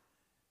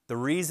 The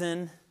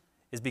reason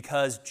is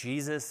because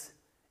Jesus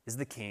is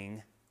the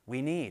king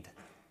we need.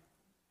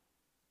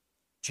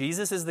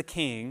 Jesus is the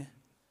king,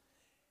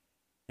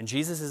 and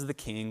Jesus is the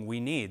king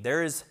we need.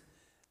 There is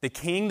the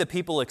king the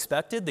people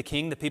expected, the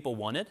king the people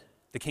wanted,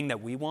 the king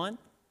that we want.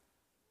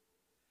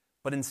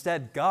 But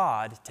instead,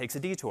 God takes a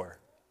detour.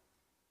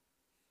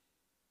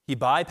 He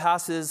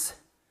bypasses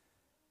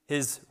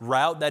his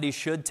route that he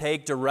should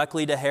take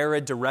directly to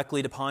Herod,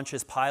 directly to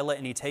Pontius Pilate,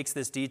 and he takes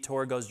this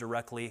detour, goes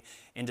directly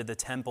into the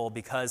temple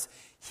because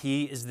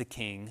he is the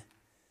king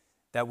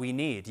that we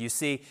need. You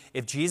see,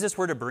 if Jesus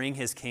were to bring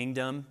his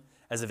kingdom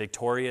as a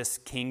victorious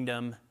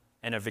kingdom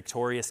and a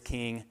victorious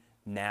king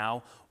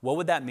now, what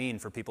would that mean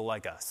for people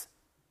like us?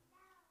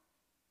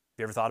 Have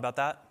you ever thought about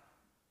that?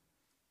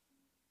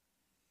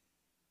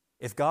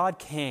 If God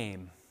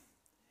came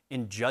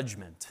in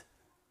judgment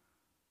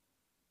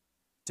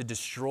to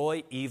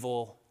destroy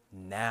evil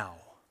now,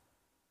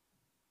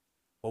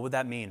 what would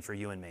that mean for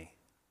you and me?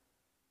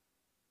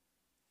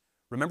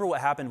 Remember what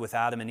happened with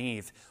Adam and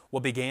Eve.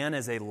 What began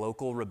as a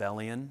local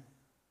rebellion,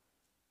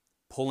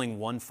 pulling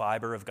one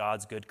fiber of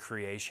God's good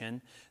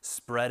creation,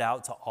 spread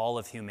out to all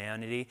of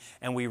humanity.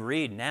 And we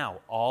read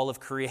now, all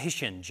of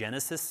creation,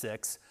 Genesis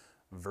 6,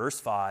 verse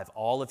 5,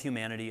 all of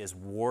humanity is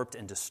warped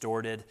and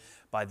distorted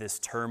by this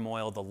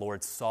turmoil. The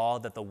Lord saw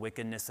that the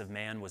wickedness of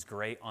man was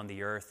great on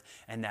the earth,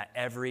 and that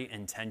every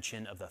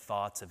intention of the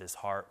thoughts of his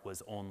heart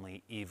was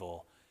only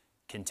evil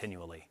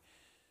continually.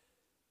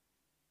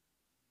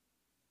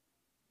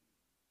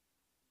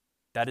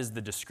 That is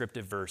the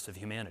descriptive verse of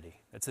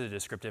humanity. That's the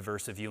descriptive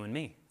verse of you and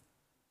me.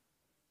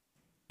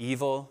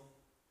 Evil,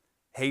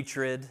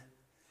 hatred,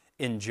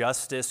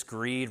 injustice,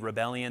 greed,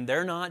 rebellion,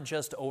 they're not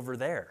just over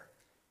there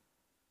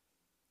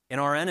in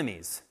our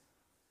enemies.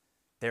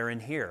 They're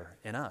in here,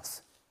 in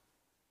us.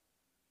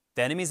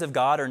 The enemies of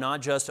God are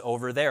not just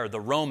over there. The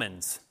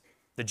Romans,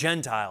 the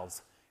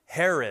Gentiles,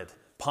 Herod,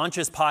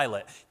 Pontius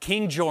Pilate,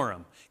 King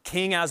Joram,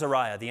 King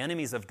Azariah. The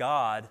enemies of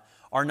God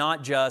are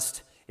not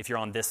just, if you're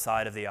on this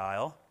side of the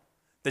aisle,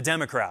 the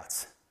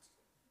Democrats,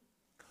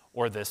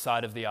 or this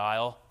side of the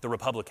aisle, the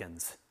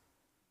Republicans.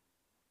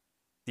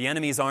 The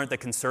enemies aren't the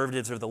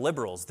conservatives or the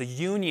liberals. The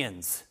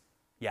unions,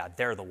 yeah,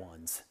 they're the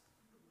ones.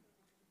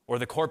 Or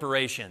the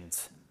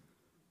corporations.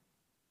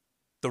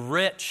 The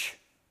rich,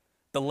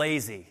 the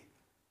lazy.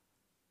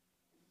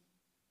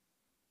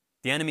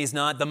 The enemy is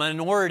not the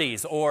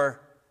minorities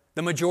or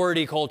the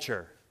majority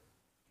culture.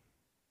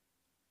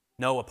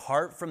 No,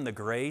 apart from the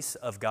grace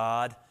of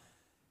God,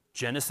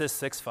 Genesis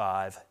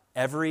 6:5,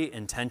 every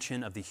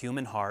intention of the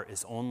human heart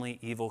is only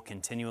evil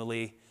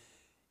continually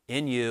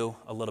in you,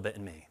 a little bit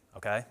in me,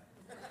 okay?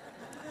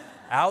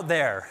 Out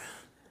there,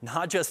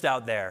 not just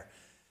out there.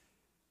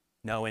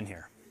 No, in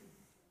here.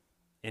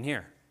 In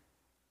here.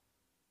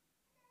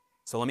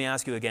 So let me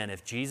ask you again,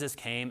 if Jesus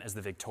came as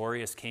the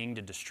victorious king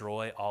to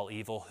destroy all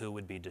evil, who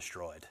would be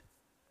destroyed?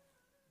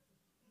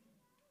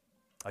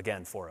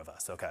 Again, 4 of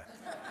us, okay.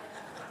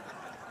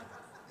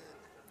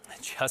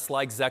 Just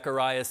like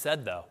Zechariah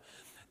said, though,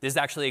 this is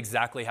actually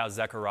exactly how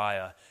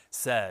Zechariah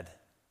said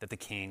that the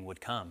king would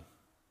come.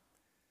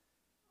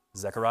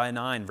 Zechariah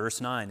 9,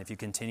 verse 9, if you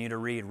continue to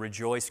read,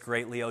 "Rejoice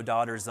greatly, O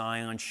daughter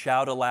Zion.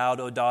 Shout aloud,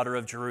 O daughter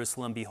of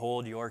Jerusalem.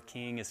 Behold, your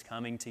king is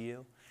coming to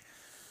you.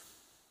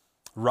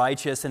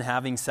 Righteous and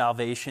having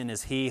salvation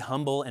is he,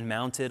 humble and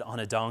mounted on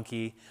a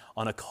donkey,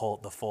 on a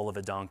colt, the foal of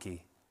a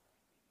donkey.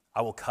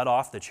 I will cut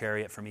off the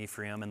chariot from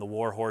Ephraim and the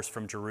war horse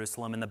from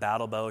Jerusalem, and the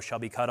battle bow shall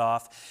be cut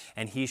off,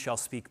 and he shall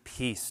speak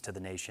peace to the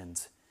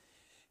nations.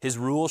 His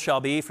rule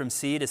shall be from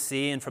sea to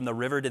sea and from the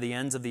river to the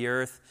ends of the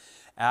earth.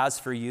 As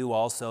for you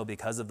also,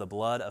 because of the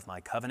blood of my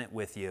covenant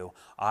with you,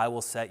 I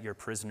will set your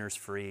prisoners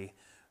free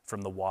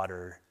from the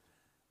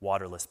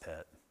waterless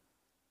pit."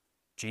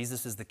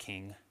 Jesus is the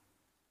king.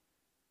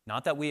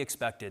 Not that we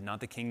expected, not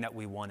the king that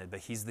we wanted,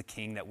 but he's the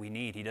king that we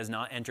need. He does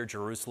not enter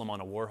Jerusalem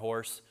on a war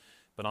horse,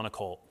 but on a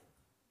colt,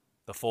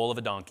 the foal of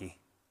a donkey.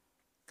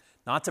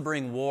 Not to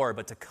bring war,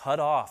 but to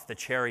cut off the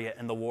chariot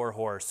and the war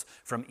horse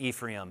from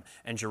Ephraim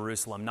and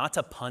Jerusalem. Not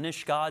to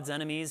punish God's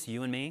enemies,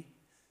 you and me,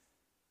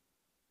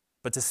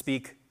 but to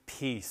speak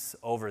peace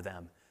over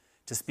them,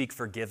 to speak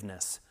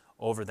forgiveness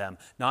over them.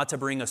 Not to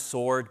bring a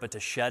sword, but to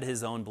shed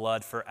his own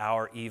blood for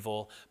our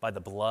evil by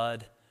the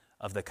blood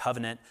of the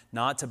covenant.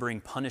 Not to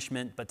bring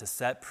punishment, but to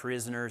set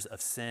prisoners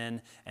of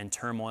sin and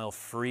turmoil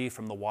free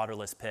from the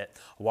waterless pit.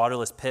 A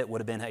waterless pit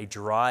would have been a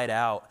dried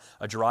out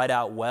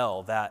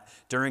well that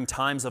during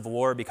times of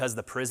war, because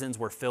the prisons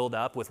were filled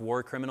up with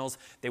war criminals,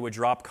 they would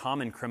drop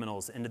common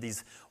criminals into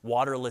these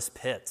waterless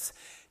pits.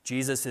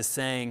 Jesus is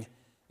saying,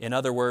 in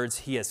other words,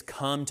 he has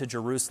come to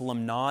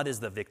Jerusalem not as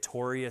the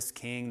victorious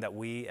king that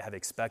we have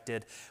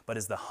expected, but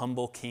as the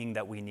humble king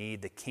that we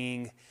need, the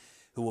king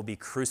who will be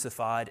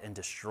crucified and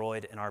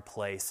destroyed in our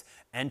place,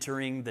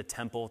 entering the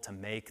temple to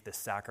make the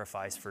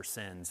sacrifice for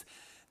sins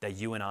that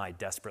you and I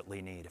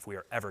desperately need if we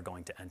are ever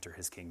going to enter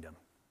his kingdom.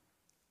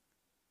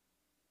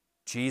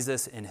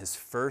 Jesus, in his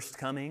first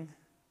coming,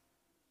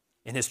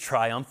 in his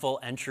triumphal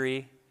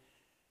entry,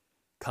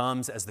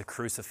 comes as the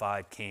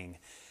crucified king.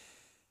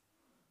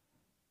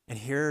 And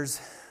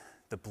here's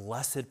the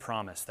blessed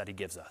promise that he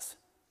gives us.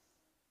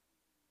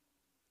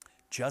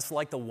 Just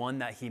like the one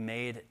that he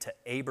made to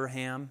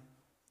Abraham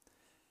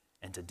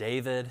and to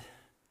David,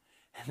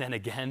 and then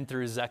again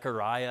through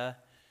Zechariah,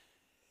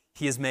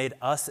 he has made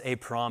us a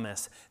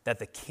promise that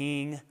the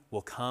king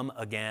will come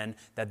again,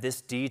 that this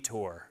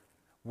detour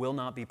will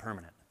not be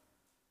permanent.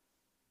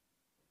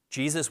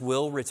 Jesus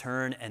will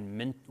return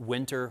and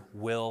winter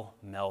will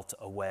melt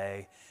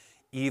away.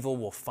 Evil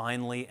will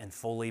finally and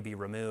fully be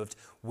removed.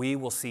 We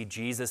will see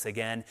Jesus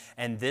again,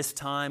 and this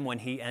time when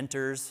he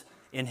enters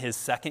in his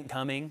second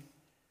coming,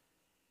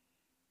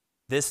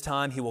 this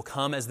time he will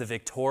come as the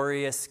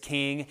victorious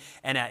king,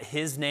 and at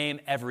his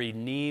name every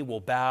knee will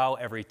bow,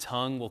 every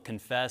tongue will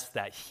confess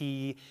that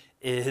he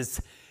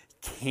is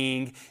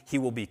king. He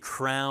will be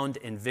crowned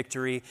in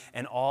victory,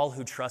 and all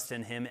who trust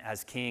in him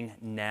as king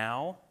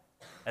now,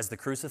 as the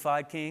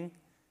crucified king,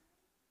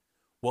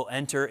 will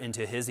enter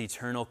into his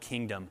eternal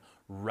kingdom,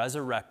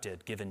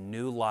 resurrected, given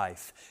new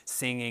life,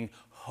 singing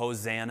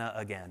Hosanna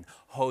again.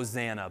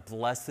 Hosanna,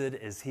 blessed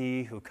is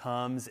he who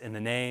comes in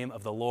the name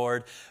of the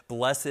Lord.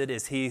 Blessed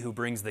is he who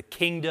brings the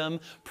kingdom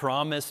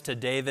promised to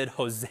David.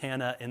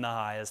 Hosanna in the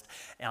highest.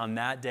 And on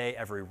that day,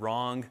 every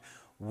wrong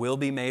will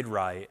be made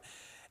right,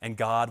 and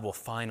God will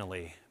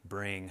finally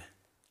bring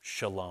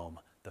shalom.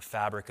 The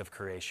fabric of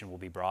creation will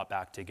be brought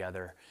back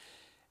together,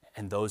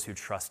 and those who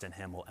trust in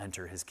him will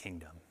enter his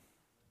kingdom.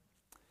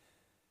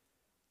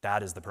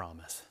 That is the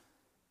promise,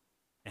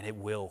 and it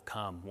will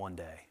come one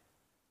day.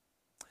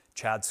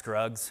 Chad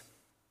Scruggs,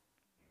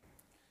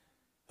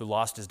 who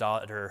lost his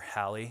daughter,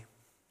 Hallie,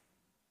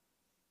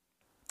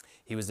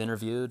 he was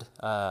interviewed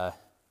and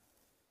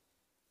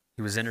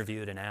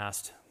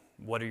asked,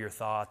 "What are your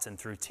thoughts?" And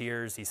through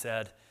tears, he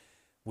said,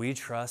 "We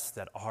trust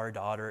that our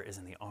daughter is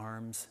in the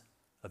arms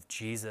of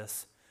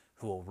Jesus,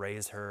 who will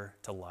raise her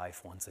to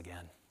life once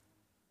again."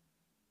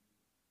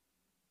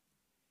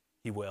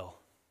 He will.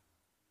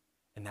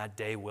 And that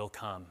day will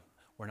come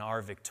when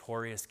our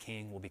victorious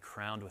King will be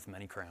crowned with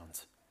many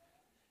crowns.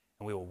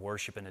 And we will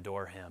worship and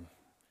adore him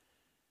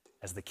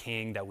as the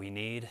King that we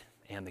need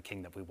and the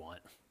King that we want.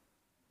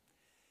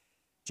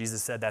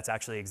 Jesus said that's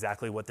actually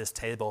exactly what this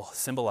table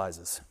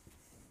symbolizes.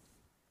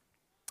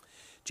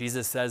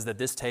 Jesus says that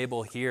this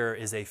table here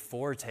is a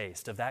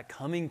foretaste of that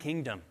coming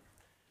kingdom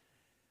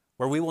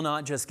where we will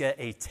not just get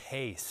a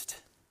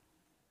taste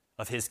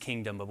of his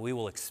kingdom, but we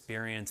will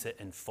experience it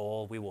in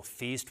full. We will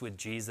feast with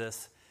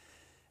Jesus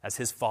as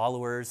his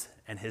followers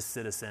and his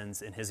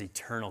citizens in his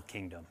eternal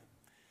kingdom.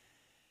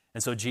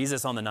 And so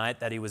Jesus, on the night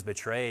that he was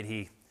betrayed,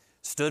 he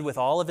stood with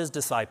all of his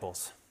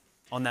disciples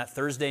on that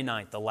Thursday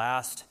night, the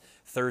last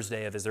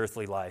Thursday of his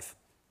earthly life.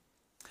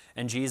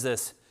 And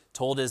Jesus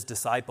told his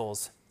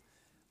disciples,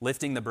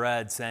 lifting the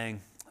bread,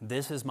 saying,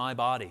 "This is my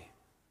body,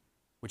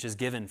 which is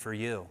given for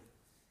you."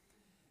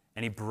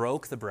 And he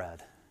broke the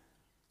bread,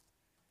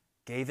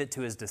 gave it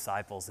to his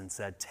disciples, and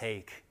said,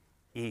 "Take,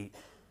 eat.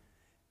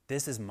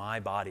 This is my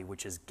body,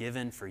 which is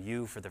given for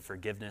you for the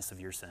forgiveness of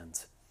your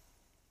sins."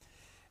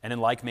 And in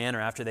like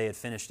manner, after they had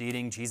finished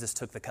eating, Jesus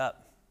took the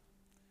cup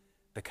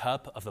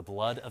of the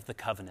blood of the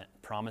covenant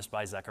promised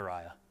by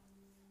Zechariah.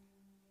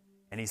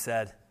 And he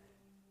said,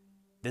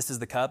 "This is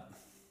the cup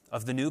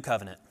of the new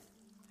covenant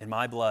in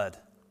my blood,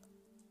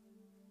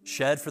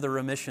 shed for the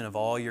remission of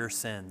all your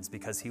sins,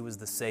 because he was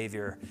the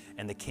Savior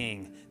and the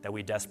King that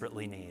we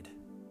desperately need."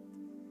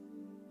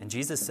 And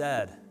Jesus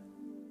said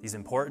these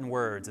important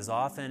words, "As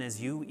often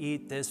as you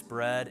eat this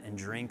bread and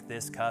drink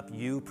this cup,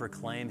 you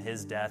proclaim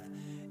his death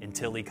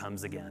until he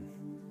comes again."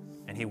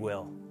 And he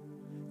will,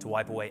 to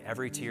wipe away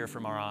every tear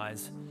from our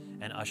eyes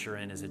and usher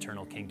in his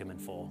eternal kingdom in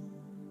full.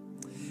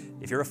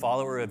 If you're a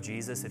follower of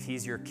Jesus, if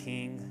he's your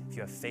king, if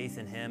you have faith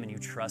in him and you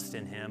trust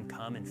in him,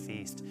 come and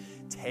feast.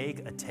 Take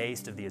a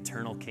taste of the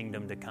eternal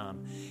kingdom to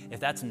come. If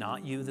that's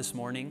not you this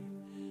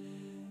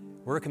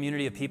morning, we're a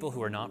community of people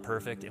who are not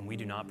perfect, and we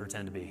do not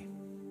pretend to be.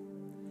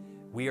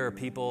 We are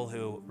people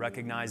who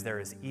recognize there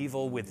is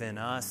evil within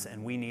us,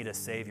 and we need a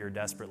Savior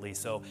desperately.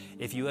 So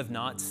if you have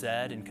not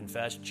said and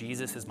confessed,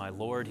 "Jesus is my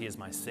Lord, he is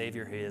my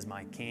Savior, he is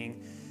my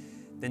King,"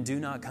 then do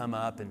not come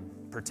up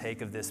and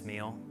partake of this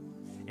meal.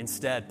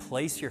 Instead,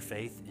 place your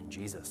faith in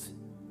Jesus.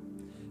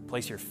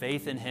 Place your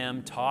faith in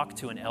him. Talk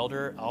to an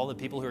elder. All the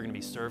people who are going to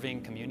be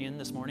serving communion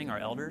this morning are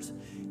elders.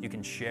 You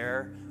can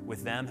share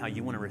with them how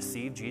you want to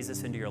receive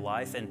Jesus into your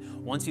life.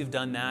 And once you've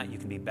done that, you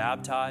can be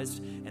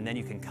baptized, and then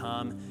you can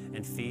come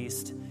and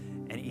feast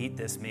and eat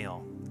this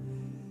meal.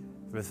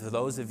 For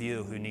those of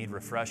you who need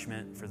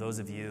refreshment, for those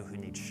of you who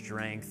need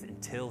strength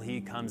until he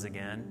comes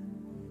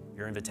again,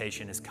 your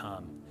invitation is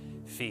come,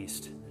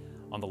 feast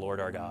on the Lord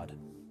our God.